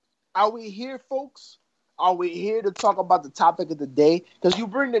here? Are we here, folks? Are we here to talk about the topic of the day? Because you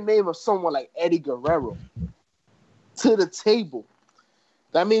bring the name of someone like Eddie Guerrero to the table.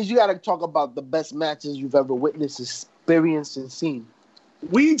 That means you got to talk about the best matches you've ever witnessed, experienced, and seen.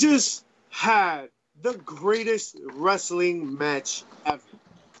 We just had the greatest wrestling match ever.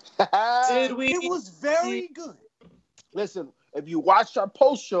 Did we? It was very good. Listen, if you watched our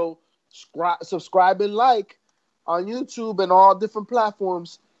post show, subscribe and like on YouTube and all different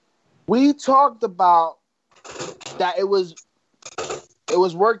platforms. We talked about that it was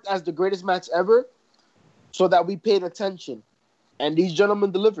worked as the greatest match ever, so that we paid attention, and these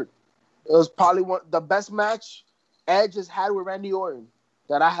gentlemen delivered. It was probably the best match Edge has had with Randy Orton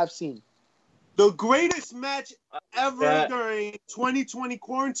that I have seen. The greatest match ever during 2020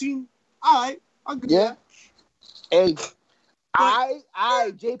 quarantine. All right, I'll give you that. Hey, I,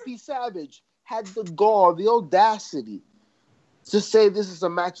 JP Savage, had the gall, the audacity to say this is a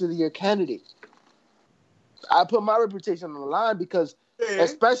match of the year candidate. I put my reputation on the line because,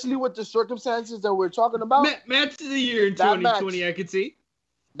 especially with the circumstances that we're talking about, match of the year in 2020, I could see.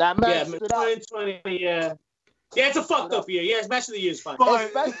 That match. Yeah, 2020. Yeah. Yeah, it's a fucked up year. Yeah, it's match of the year is fine.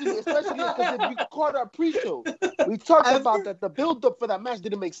 Especially because if you caught our pre-show, we talked about that the build-up for that match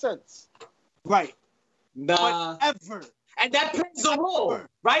didn't make sense. Right. Nah. Ever. And that plays a role,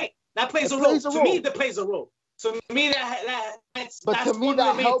 right? That plays a role. To me, that plays a role. To me, that's to me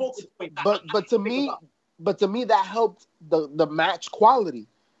that helped. But to me, that helped the match quality.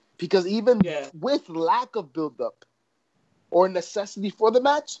 because even Yeah. with lack of build-up or necessity for the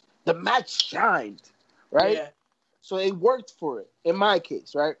match shined, right? Yeah. So it worked for it, in my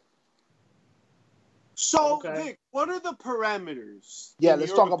case, right? So, Okay. Vic, what are the parameters? Yeah, in let's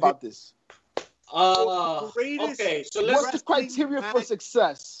your talk opinion, about this. greatest Okay, so What's let's the criteria for match-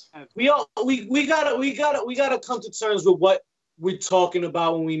 success? we gotta come to terms with what we're talking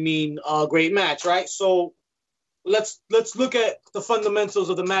about when we mean great match, right? So let's look at the fundamentals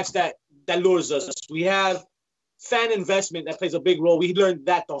of the match that lures us. We have fan investment that plays a big role. We learned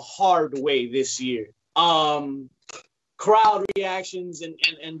that the hard way this year. Crowd reactions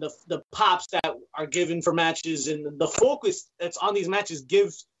and the pops that are given for matches and the focus that's on these matches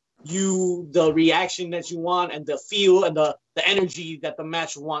gives you the reaction that you want and the feel and the energy that the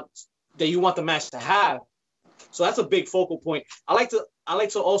match wants, that you want the match to have. So that's a big focal point. I like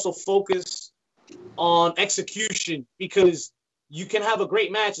to also focus on execution, because you can have a great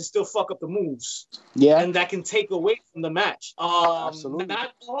match and still fuck up the moves, Yeah, and that can take away from the match. Absolutely.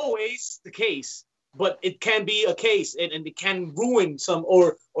 Not always the case, but it can be a case, and it can ruin some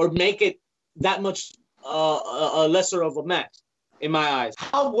or make it that much a lesser of a match in my eyes.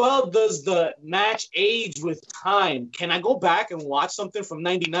 How well does the match age with time? Can I go back and watch something from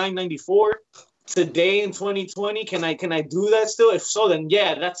 99, 94 today in 2020? Can I do that still? If so, then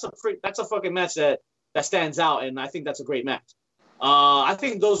yeah, that's a fucking match that stands out, and I think that's a great match. I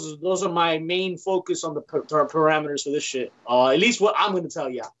think those are my main focus on the parameters for this shit. At least what I'm going to tell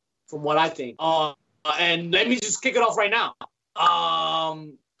you from what I think. And let me just kick it off right now.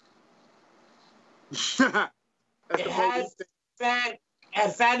 It had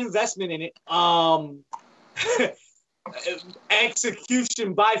fan investment in it.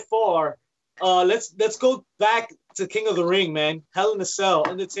 Execution by far. Let's go back to King of the Ring, man. Hell in a Cell,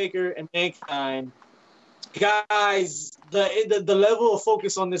 Undertaker and Mankind. Guys, the level of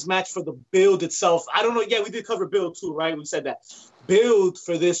focus on this match for the build itself. I don't know. Yeah, we did cover build too, right? We said that. Build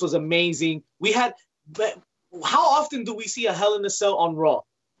for this was amazing. But how often do we see a Hell in a Cell on Raw?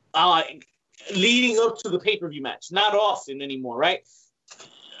 Leading up to the pay-per-view match. Not often anymore, right?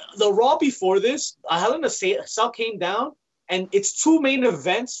 The Raw before this, a Hell in a Cell came down, and its two main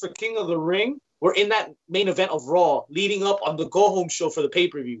events for King of the Ring were in that main event of Raw, leading up on the go-home show for the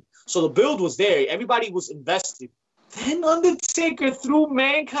pay-per-view. So the build was there. Everybody was invested. Then Undertaker threw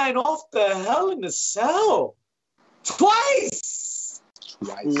Mankind off the Hell in a Cell. Twice!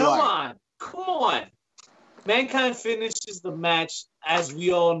 Come on. Mankind finishes the match, as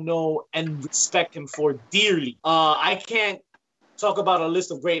we all know and respect him for dearly. I can't talk about a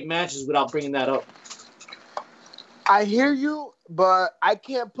list of great matches without bringing that up. I hear you, but I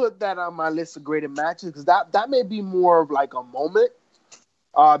can't put that on my list of greatest matches because that may be more of like a moment.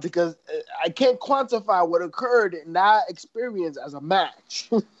 Because I can't quantify what occurred in that experience as a match.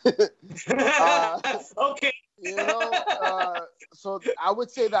 Okay. You know, so I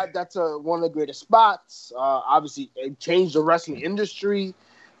would say that that's one of the greatest spots. Obviously, it changed the wrestling industry.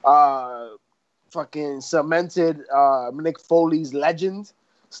 Fucking cemented Mick Foley's legend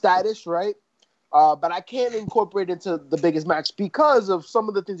status, right? But I can't incorporate into the biggest match because of some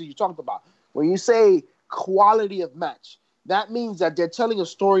of the things that you talked about. When you say quality of match, that means that they're telling a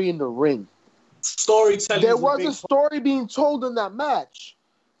story in the ring. Storytelling. There was a story being told in that match,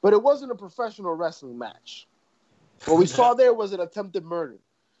 but it wasn't a professional wrestling match. What we saw there was an attempted murder.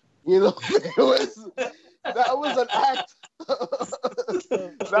 You know, that was an act.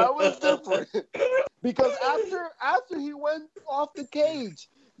 That was different. Because after he went off the cage,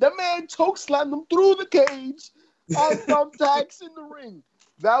 the man chokeslammed him through the cage on thumbtacks in the ring.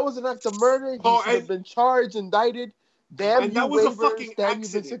 That was an act of murder. He should have been charged, indicted. Damn and you, that was waivers. a fucking Damn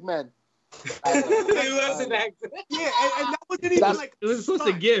accident. you, Vince McMahon. It was an accident. Yeah, and that wasn't even like It was supposed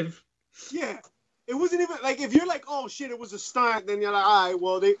to give. Yeah. It wasn't even like if you're like, oh shit, it was a stunt, then you're like, all right,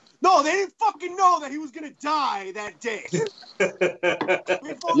 well they didn't fucking know that he was gonna die that day. We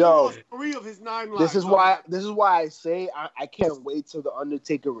fucking lost 3 of his 9 lives. This is why I say I can't wait till the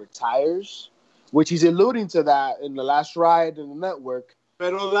Undertaker retires, which he's alluding to that in the last ride in the network.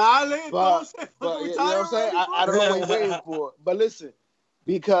 Pero dale, But you know what I'm saying? I don't know what he's waiting for. But listen,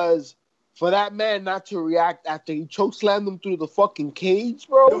 because for that man not to react after he chokeslammed him through the fucking cage,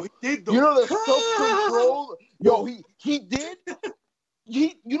 bro. Yo, he did though. You know the self-control. Yo, he did.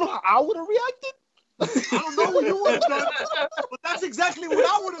 You know how I would have reacted? I don't know what you would have done, but that's exactly what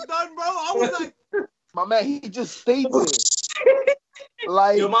I would have done, bro. I was like, My man, he just stayed there.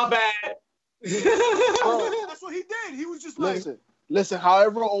 Like, Yo, my bad. that's what he did. He was just like, listen.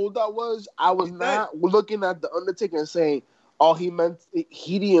 However old I was not looking at the Undertaker and saying, "Oh, he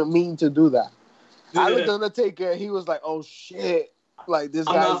didn't mean to do that." I looked at the Undertaker and he was like, "Oh shit, Like, this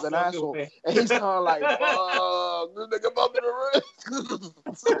I'm guy's not an fucking asshole. with. And he's kind of like, fuck, this nigga bumped the wrist.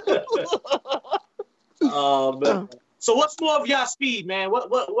 Man. So what's more of y'all speed, man?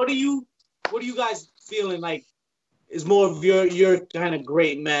 What are you guys feeling like is more of your kind of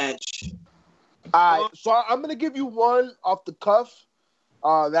great match? All right, so I'm going to give you one off the cuff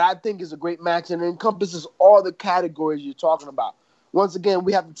that I think is a great match, and it encompasses all the categories you're talking about. Once again,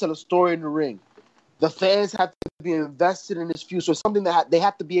 we have to tell a story in the ring. The fans have to be invested in this feud, so it's something that they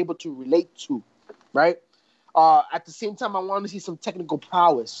have to be able to relate to, right? At the same time, I want to see some technical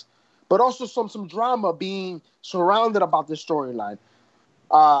prowess, but also some drama being surrounded about this storyline.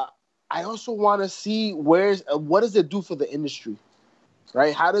 I also want to see what does it do for the industry,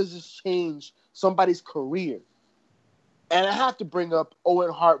 right? How does this change somebody's career? And I have to bring up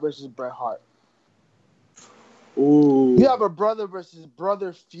Owen Hart versus Bret Hart. Ooh. You have a brother versus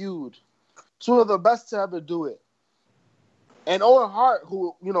brother feud. Two of the best to ever do it. And Owen Hart,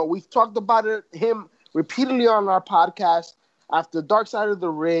 who, we've talked about him repeatedly on our podcast after Dark Side of the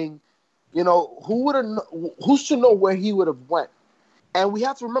Ring, who should know where he would have went? And we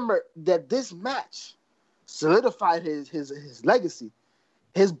have to remember that this match solidified his legacy.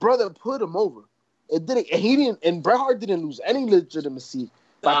 His brother put him over. It didn't, and Bret Hart didn't lose any legitimacy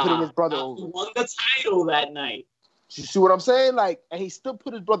by putting his brother over. He won the title that night. You see what I'm saying? And he still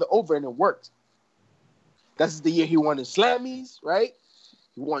put his brother over, and it worked. That's the year he won his Slammies, right?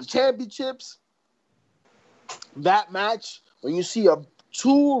 He won championships. That match, when you see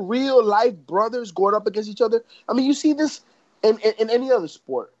two real-life brothers going up against each other, I mean, you see this in any other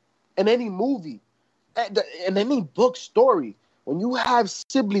sport, in any movie, in any book story. When you have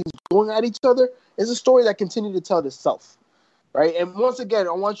siblings going at each other, it's a story that continues to tell itself, right? And once again,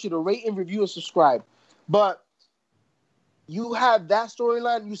 I want you to rate and review and subscribe. But you have that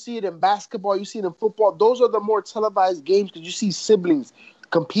storyline. You see it in basketball. You see it in football. Those are the more televised games because you see siblings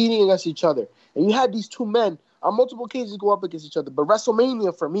competing against each other. And you had these two men on multiple occasions go up against each other. But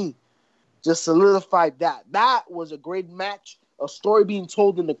WrestleMania, for me, just solidified that. That was a great match. A story being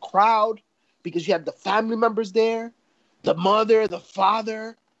told in the crowd because you had the family members there, the mother, the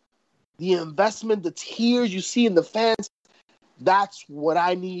father, the investment, the tears you see in the fans. That's what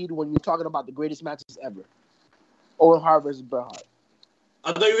I need when you're talking about the greatest matches ever. Owen Hart versus Bret Hart.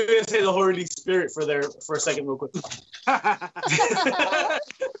 I thought you were going to say the Holy Spirit for a second real quick. I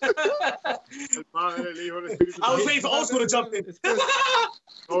was waiting for old school to jump in.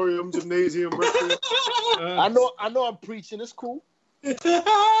 Auditorium, gymnasium, breakfast. I know I'm preaching. It's cool.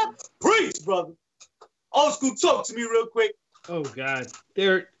 Preach, brother. Old school, talk to me real quick. Oh God,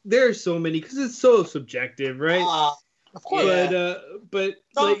 there are so many because it's so subjective, right? Of course. Yeah. But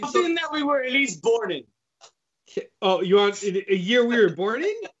something that we were at least born in. Oh, you want a year we were born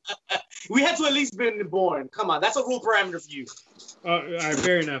in? We had to at least been born. Come on, that's a rule parameter for you. All right,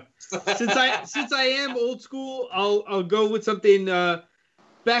 fair enough. Since I am old school, I'll go with something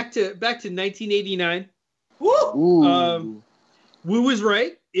back to 1989. Woo! Wu was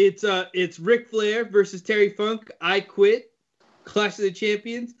right. It's Ric Flair versus Terry Funk. I Quit. Clash of the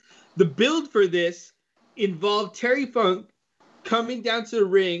Champions. The build for this involved Terry Funk coming down to the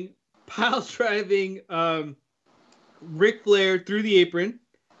ring, pile driving Ric Flair through the apron.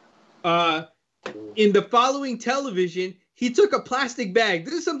 In the following television, he took a plastic bag.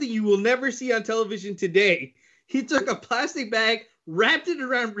 This is something you will never see on television today. He took a plastic bag, wrapped it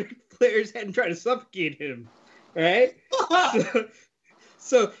around Ric Flair's head, and tried to suffocate him. Right?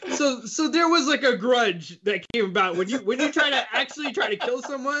 So there was like a grudge that came about when you try to kill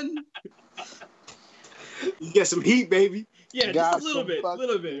someone. You get some heat, baby. Yeah, just a little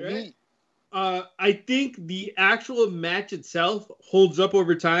bit, right? Heat. I think the actual match itself holds up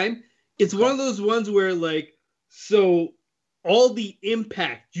over time. It's one of those ones where all the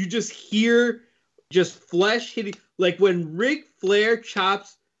impact, you just hear just flesh hitting, like when Ric Flair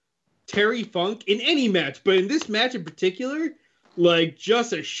chops Terry Funk in any match, but in this match in particular, like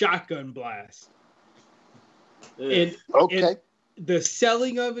just a shotgun blast. And the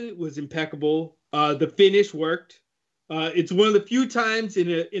selling of it was impeccable. The finish worked. It's one of the few times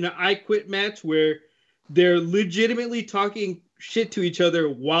in an I Quit match where they're legitimately talking shit to each other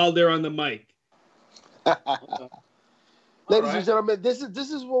while they're on the mic. Ladies and gentlemen, this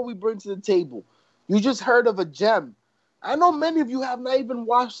is what we bring to the table. You just heard of a gem. I know many of you have not even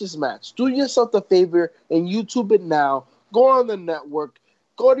watched this match. Do yourself a favor and YouTube it now. Go on the network.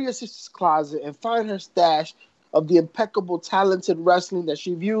 Go to your sister's closet and find her stash of the impeccable, talented wrestling that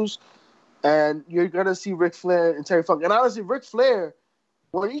she views. And you're going to see Ric Flair and Terry Funk. And honestly, Ric Flair,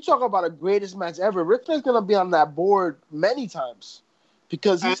 when you talk about a greatest match ever, Ric Flair's going to be on that board many times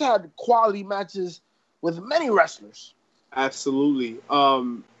because he's had quality matches with many wrestlers. Absolutely.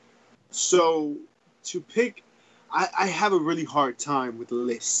 So to pick, I have a really hard time with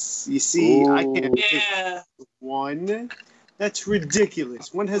lists. You see, I can't pick one. That's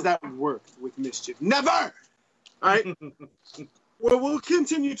ridiculous. When has that worked with Mischief? Never! All right. Well, we'll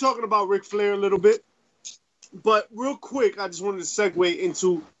continue talking about Ric Flair a little bit. But real quick, I just wanted to segue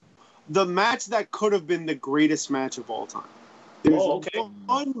into the match that could have been the greatest match of all time. There's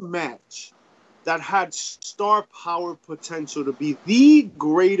one match that had star power potential to be the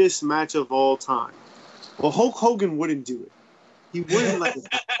greatest match of all time. Well, Hulk Hogan wouldn't do it. He wouldn't let it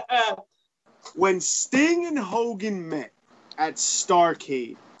happen. When Sting and Hogan met at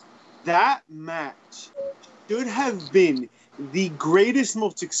Starrcade, that match should have been the greatest,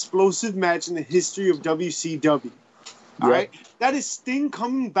 most explosive match in the history of WCW. All right? That is Sting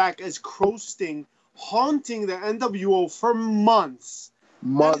coming back as Crow Sting, haunting the NWO for months.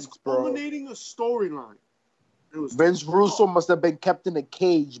 Months, bro. Culminating a storyline. Vince Russo must have been kept in a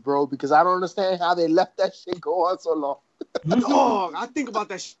cage, bro, because I don't understand how they let that shit go on so long. Dog, I think about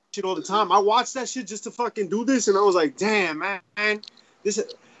that shit all the time. I watched that shit just to fucking do this, and I was like, damn, man.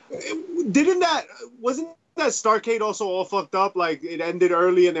 Wasn't that Starrcade also all fucked up? Like, it ended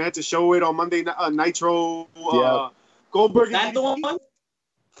early, and they had to show it on Monday Nitro. Goldberg. That the one?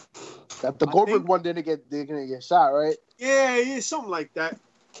 That the Goldberg one didn't get shot, right? Yeah, something like that.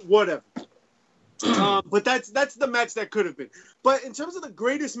 Whatever. But that's the match that could have been. But in terms of the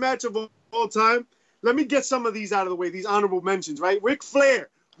greatest match of all time, let me get some of these out of the way. These honorable mentions, right? Ric Flair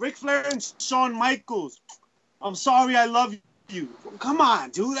and Shawn Michaels. I'm sorry, I love you. Come on,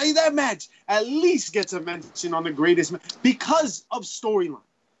 dude. That match at least gets a mention on the greatest match because of storyline.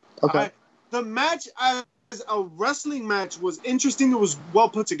 Okay. Right? The match as a wrestling match was interesting. It was well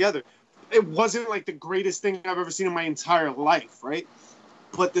put together. It wasn't like the greatest thing I've ever seen in my entire life, right?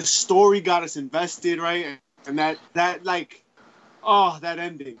 But the story got us invested, right? And that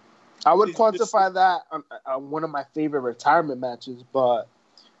ending. I would quantify that on one of my favorite retirement matches, but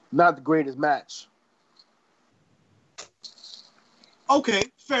not the greatest match. Okay,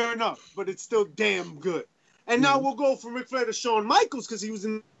 fair enough, but it's still damn good. And now we'll go from Ric Flair to Shawn Michaels because he was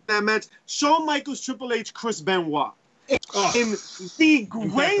in that match. Shawn Michaels, Triple H, Chris Benoit. In the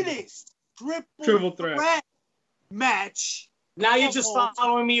greatest triple threat match. Now you're just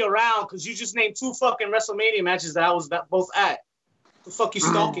following me around because you just named 2 fucking WrestleMania matches that I was both at. The fuck you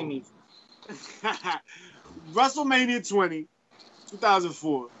stalking me? WrestleMania 20,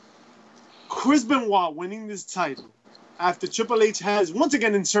 2004. Chris Benoit winning this title after Triple H has once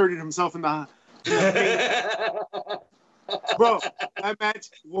again inserted himself in the Bro, that match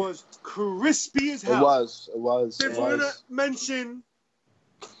was crispy as hell. It was. If we're gonna mention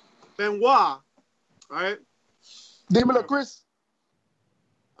Benoit, all right? Dímelo, Chris.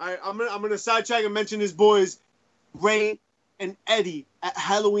 All right, I'm gonna sidetrack and mention his boys, Ray and Eddie at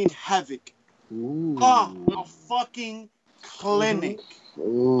Halloween Havoc. Ooh. A fucking clinic.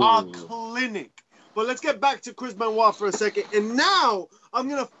 Ooh. A clinic. But let's get back to Chris Benoit for a second. And now I'm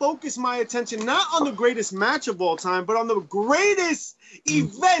going to focus my attention not on the greatest match of all time, but on the greatest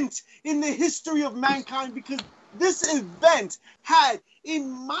event in the history of mankind, because this event had,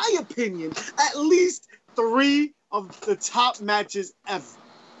 in my opinion, at least 3 of the top matches ever.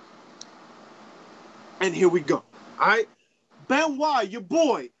 And here we go. All right. Benoit, your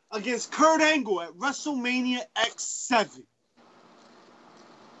boy, against Kurt Angle at WrestleMania X7.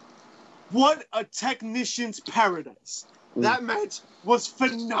 What a technician's paradise. That match was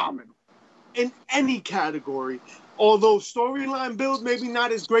phenomenal in any category. Although storyline build maybe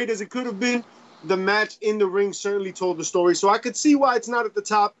not as great as it could have been, the match in the ring certainly told the story. So I could see why it's not at the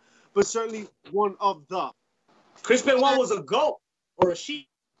top, but certainly one of the. Chris Benoit was a goat or a sheep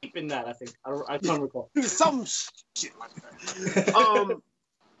in that, I think. I can't recall. Some shit like that.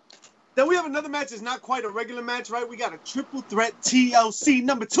 Then we have another match that's not quite a regular match, right? We got a triple threat TLC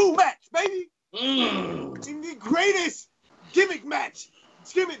number 2 match, baby. In the greatest gimmick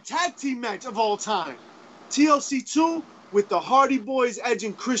tag team match of all time. TLC 2 with the Hardy Boys, Edge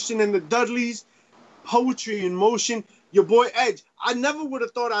and Christian and the Dudleys. Poetry in motion. Your boy Edge. I never would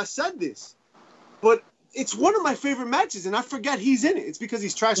have thought I said this, but it's one of my favorite matches, and I forget he's in it. It's because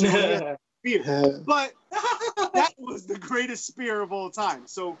he's trashing the spear. But that was the greatest spear of all time.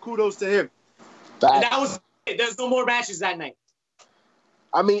 So kudos to him. And that was it. There's no more matches that night.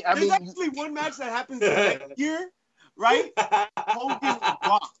 There's actually one match that happens that year, right? Hogan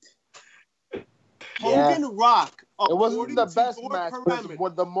Rock. Hogan Rock. It wasn't the best match, but it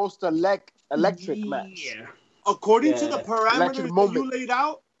was the most electric match. Yeah. According to the parameters that you laid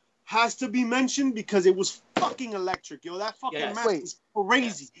out, has to be mentioned because it was fucking electric, yo. That fucking match was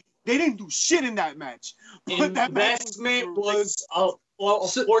crazy. They didn't do shit in that match. But that Investment was a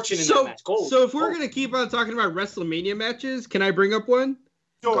So- fortune in that match. Gold. So if we're gonna keep on talking about WrestleMania matches, can I bring up one?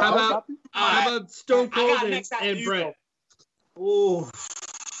 Yo, How about how about Stone I got Cold next after and you, Brett? Ooh.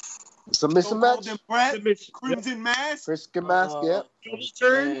 Submission Stone match. Cold and Brett, Submission. Crimson Mask. Christian Mask. Yeah. Double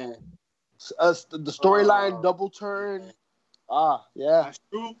turn. Man. The storyline double turn. Yeah. That's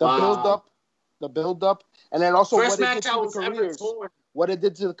true. The Wow. build up, and then also First what it did match I to was the ever careers. told. What it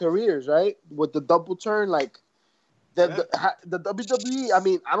did to the careers, right? With the double turn, like the WWE. I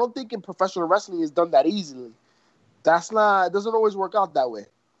mean, I don't think in professional wrestling is done that easily. That's not. It doesn't always work out that way.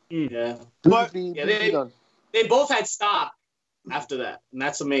 Yeah. But- Beautifully done. They both had stock after that, and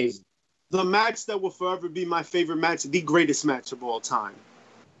that's amazing. The match that will forever be my favorite match, the greatest match of all time,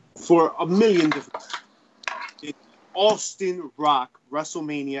 for a million different. It's Austin Rock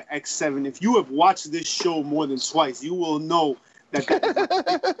WrestleMania X7. If you have watched this show more than twice, you will know that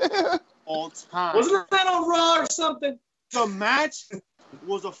is all time. Wasn't that on Raw or something? The match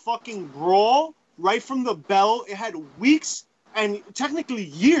was a fucking brawl right from the bell. It had weeks and technically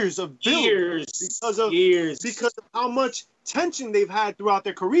years of build Years. because of how much tension they've had throughout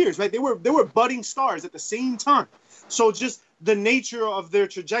their careers. Right, they were budding stars at the same time. So just the nature of their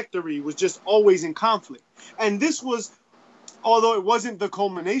trajectory was just always in conflict. And this was, although it wasn't the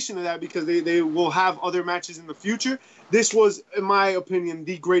culmination of that because they will have other matches in the future, this was, in my opinion,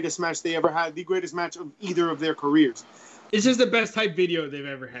 the greatest match they ever had, the greatest match of either of their careers. It's just the best hype video they've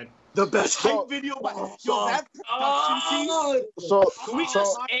ever had. The best So- hype video. Yo, that production team. So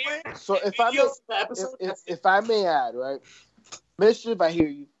if I may, if I may add, right, Mischief, I hear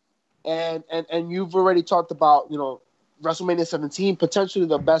you, and you've already talked about WrestleMania 17, potentially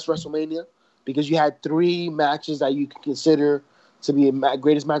the best WrestleMania because you had 3 matches that you can consider to be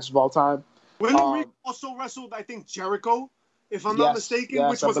greatest matches of all time. William Regal also wrestled, I think, Jericho, if I'm not mistaken,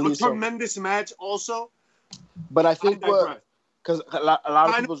 which was a tremendous match also. But I think because a lot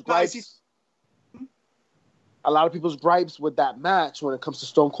of people's gripes. A lot of people's gripes with that match when it comes to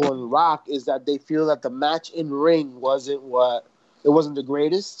Stone Cold and Rock is that they feel that the match in ring wasn't the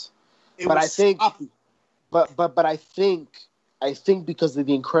greatest. But I think because of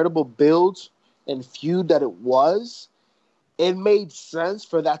the incredible build and feud that it was, it made sense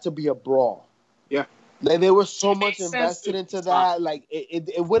for that to be a brawl. Yeah. Like, they were so much invested into that. Like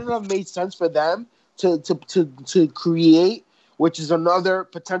it wouldn't have made sense for them to create, which is another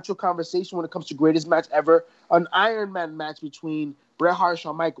potential conversation when it comes to greatest match ever, an Iron Man match between Bret Hart and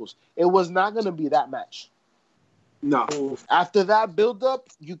Shawn Michaels. It was not going to be that match. No. After that build-up,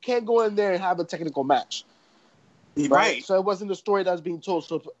 you can't go in there and have a technical match. Right. So it wasn't the story that was being told.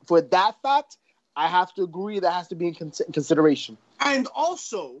 So for that fact, I have to agree that has to be in consideration. And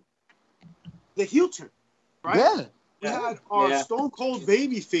also, the heel turn, right? Yeah. We had our Stone Cold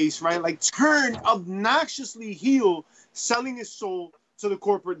babyface, right? Like, turn obnoxiously heel, selling his soul to the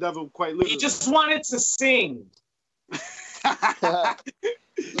corporate devil, quite literally. He just wanted to sing.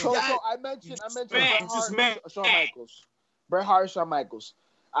 So I mentioned Bret Hart and Shawn Michaels. Bret Hart and Shawn Michaels.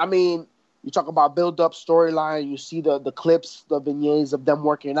 I mean, you talk about build-up storyline. You see the clips, the vignettes of them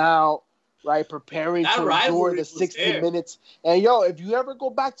working out, right? Preparing to endure the 60 minutes. And, if you ever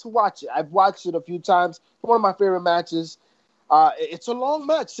go back to watch it, I've watched it a few times. One of my favorite matches. It's a long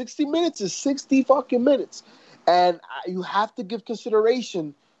match. 60 minutes is 60 fucking minutes. And you have to give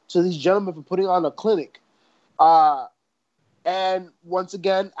consideration to these gentlemen for putting on a clinic. And once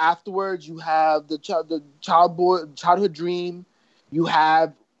again, afterwards, you have the childhood dream. You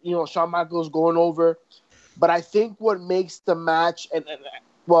have, Shawn Michaels going over. But I think what makes the match, I'm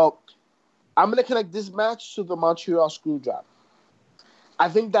going to connect this match to the Montreal Screwjob. I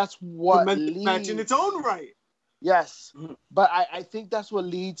think that's what leads. Match in its own right. Yes. But I think that's what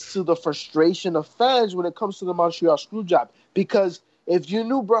leads to the frustration of fans when it comes to the Montreal Screwjob. Because if you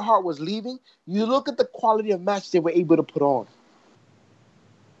knew Bret Hart was leaving, you look at the quality of match they were able to put on.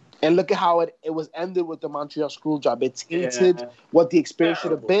 And look at how it was ended with the Montreal Screwjob. It tainted what the experience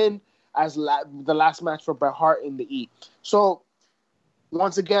should have been as the last match for Bret Hart in the E. So,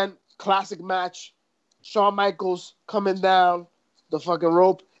 once again, classic match. Shawn Michaels coming down the fucking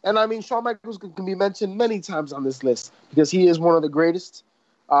rope. And I mean, Shawn Michaels can be mentioned many times on this list because he is one of the greatest.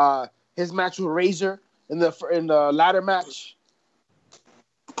 His match with Razor in the ladder match.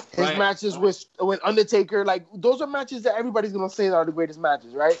 His matches with Undertaker, like those are matches that everybody's gonna say are the greatest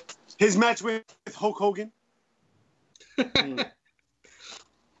matches, right? His match with Hulk Hogan. And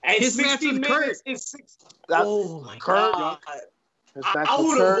his match with Kurt. Oh my god! I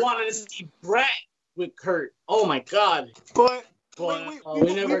would have wanted to see Bret with Kurt. Oh my god! But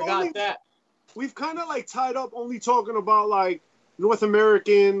we never got that. We've kind of like tied up only talking about like North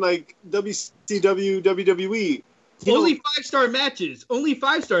American, like WCW, WWE. Only 5-star matches. Only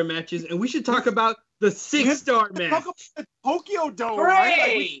 5-star matches, and we should talk about the 6-star match. Talk about the Tokyo Dome, right?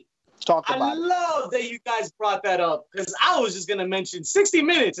 Great! Talk I about it. love that you guys brought that up because I was just gonna mention 60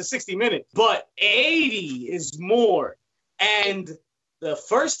 minutes is 60 minutes, but 80 is more. And the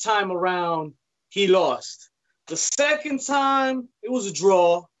first time around, he lost. The second time, it was a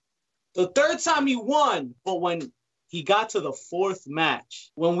draw. The third time he won, but when he got to the fourth match,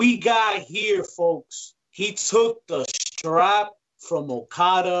 when we got here, folks, he took the strap from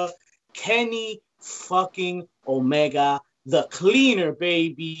Okada, Kenny fucking Omega, the cleaner,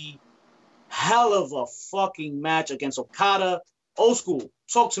 baby. Hell of a fucking match against Okada. Old school.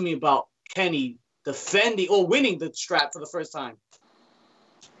 Talk to me about Kenny defending or winning the strap for the first time.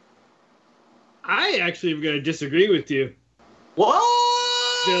 I actually am going to disagree with you. What?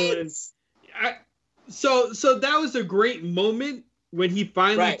 Dylan. So that was a great moment when he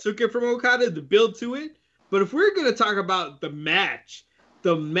finally took it from Okada, the build to it. But if we're going to talk about the match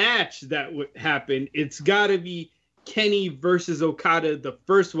that would happen, it's got to be Kenny versus Okada, the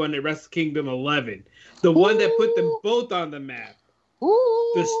first one at Wrestle Kingdom 11. The one that put them both on the map.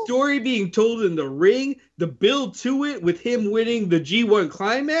 Ooh. The story being told in the ring, the build to it with him winning the G1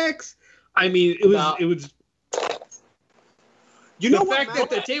 Climax. I mean, it was. You know the what, fact man? that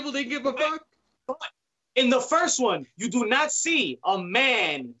the table didn't give a fuck. In the first one, you do not see a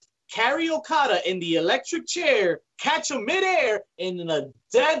man carry Okada in the electric chair, catch him midair, and in a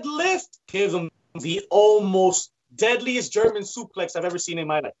deadlift, give him the almost deadliest German suplex I've ever seen in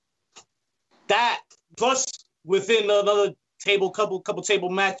my life. That, plus within another couple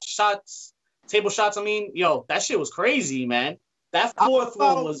table shots, I mean, yo, that shit was crazy, man. That fourth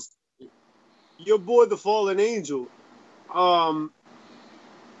one was... Your boy, the Fallen Angel, and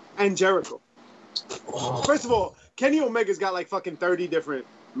Jericho. First of all, Kenny Omega's got like fucking 30 different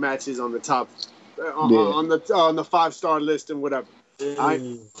matches on the top, on the 5-star list and whatever.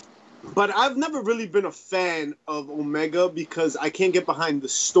 But I've never really been a fan of Omega because I can't get behind the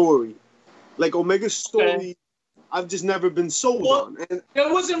story. Like Omega's story, I've just never been sold on. And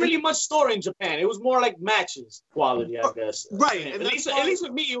there wasn't really much story in Japan. It was more like matches quality, I guess. Right. And at least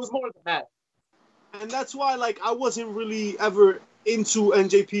with me, it was more like that. And that's why, like, I wasn't really ever into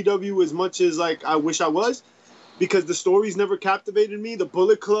NJPW as much as, like, I wish I was. Because the stories never captivated me. The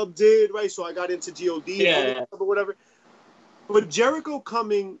Bullet Club did, right? So I got into GOD Bullet Club or whatever. But Jericho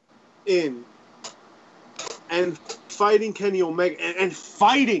coming in and fighting Kenny Omega and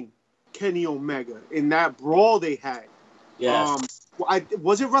fighting Kenny Omega in that brawl they had. Yes.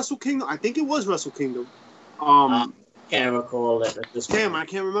 Was it Wrestle Kingdom? I think it was Wrestle Kingdom. Can't recall it at this point. Damn, I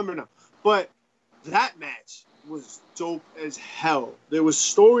can't remember now. But that match was dope as hell. There was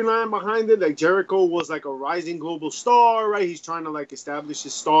storyline behind it. Like Jericho was like a rising global star, right? He's trying to like establish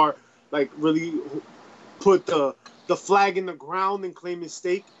his star, like really put the flag in the ground and claim his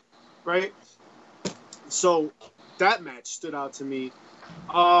stake, right? So that match stood out to me.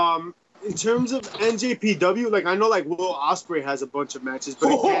 In terms of NJPW, like I know like Will Ospreay has a bunch of matches, but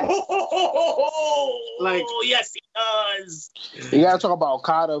again, like yes, he does. You gotta talk about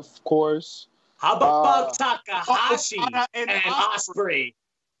Okada, of course. How about Takahashi and Ospreay?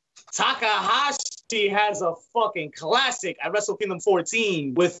 Takahashi has a fucking classic at Wrestle Kingdom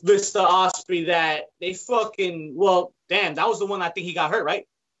 14 with Mr. Ospreay that they fucking, well, damn, that was the one I think he got hurt, right?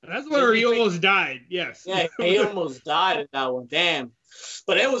 That's where he almost died, yes. Yeah, he almost died in that one, damn.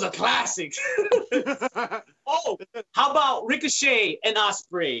 But it was a classic. Oh, how about Ricochet and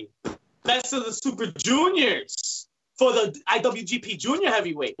Ospreay? Best of the Super Juniors for the IWGP Junior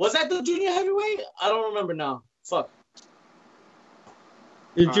Heavyweight. Was that the Junior Heavyweight? I don't remember now. Fuck.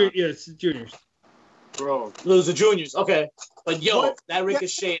 Yes, juniors. bro, It was the juniors. Okay. But yo, that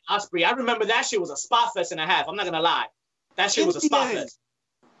Ricochet and Ospreay, I remember that shit was a spot fest and a half. I'm not going to lie. That shit was a spot fest.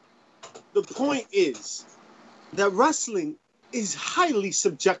 The point is that wrestling is highly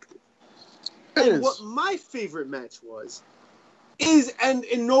subjective. And what my favorite match was is, and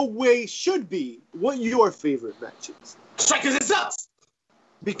in no way should be, what your favorite match is. Strikers, it sucks.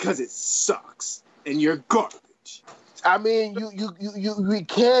 Because it sucks. And you're garbage. I mean, we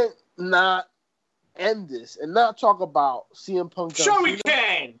can't not end this and not talk about CM Punk. Sure we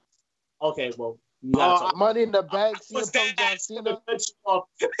can. Okay, well, you gotta talk. Money in the Bank, What's CM Punk, that? John Cena,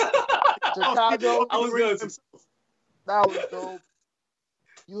 Chicago. I was good. That was dope.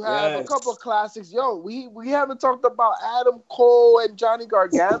 You have a couple of classics. Yo, we haven't talked about Adam Cole and Johnny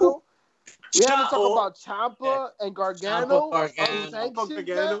Gargano. We haven't talked about Ciampa and Gargano. Ciampa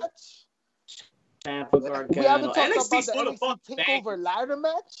Gargano. We haven't talked NXT about the NXT TakeOver ladder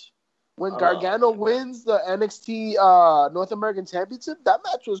match. when Gargano wins the NXT North American Championship, that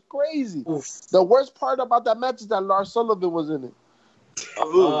match was crazy. Oof. The worst part about that match is that Lars Sullivan was in it.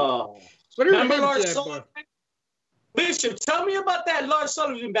 Oh. What do you Remember remember Lars that Sullivan? part? Bishop, tell me about that Lars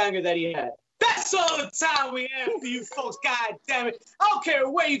Sullivan banger that he had. That's all the time we have for you folks. God damn it. I don't care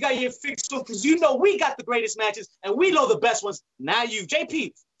where you got your fix to, because you know we got the greatest matches and we know the best ones. Now you.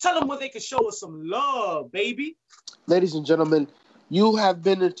 JP, tell them where they can show us some love, baby. Ladies and gentlemen, you have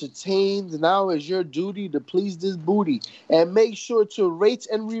been entertained. Now it's your duty to please this booty. And make sure to rate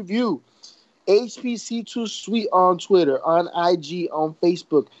and review HPC2 Sweet on Twitter, on IG, on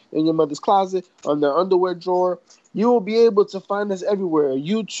Facebook, in your mother's closet, on their underwear drawer. You will be able to find us everywhere.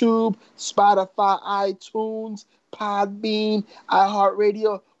 YouTube, Spotify, iTunes, Podbean,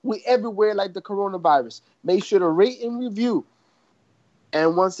 iHeartRadio. We everywhere like the coronavirus. Make sure to rate and review.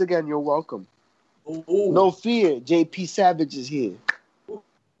 And once again, you're welcome. Ooh. No fear, JP Savage is here.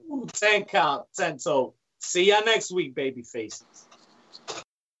 Ooh, 10 count, 10 toe. See y'all next week, baby faces.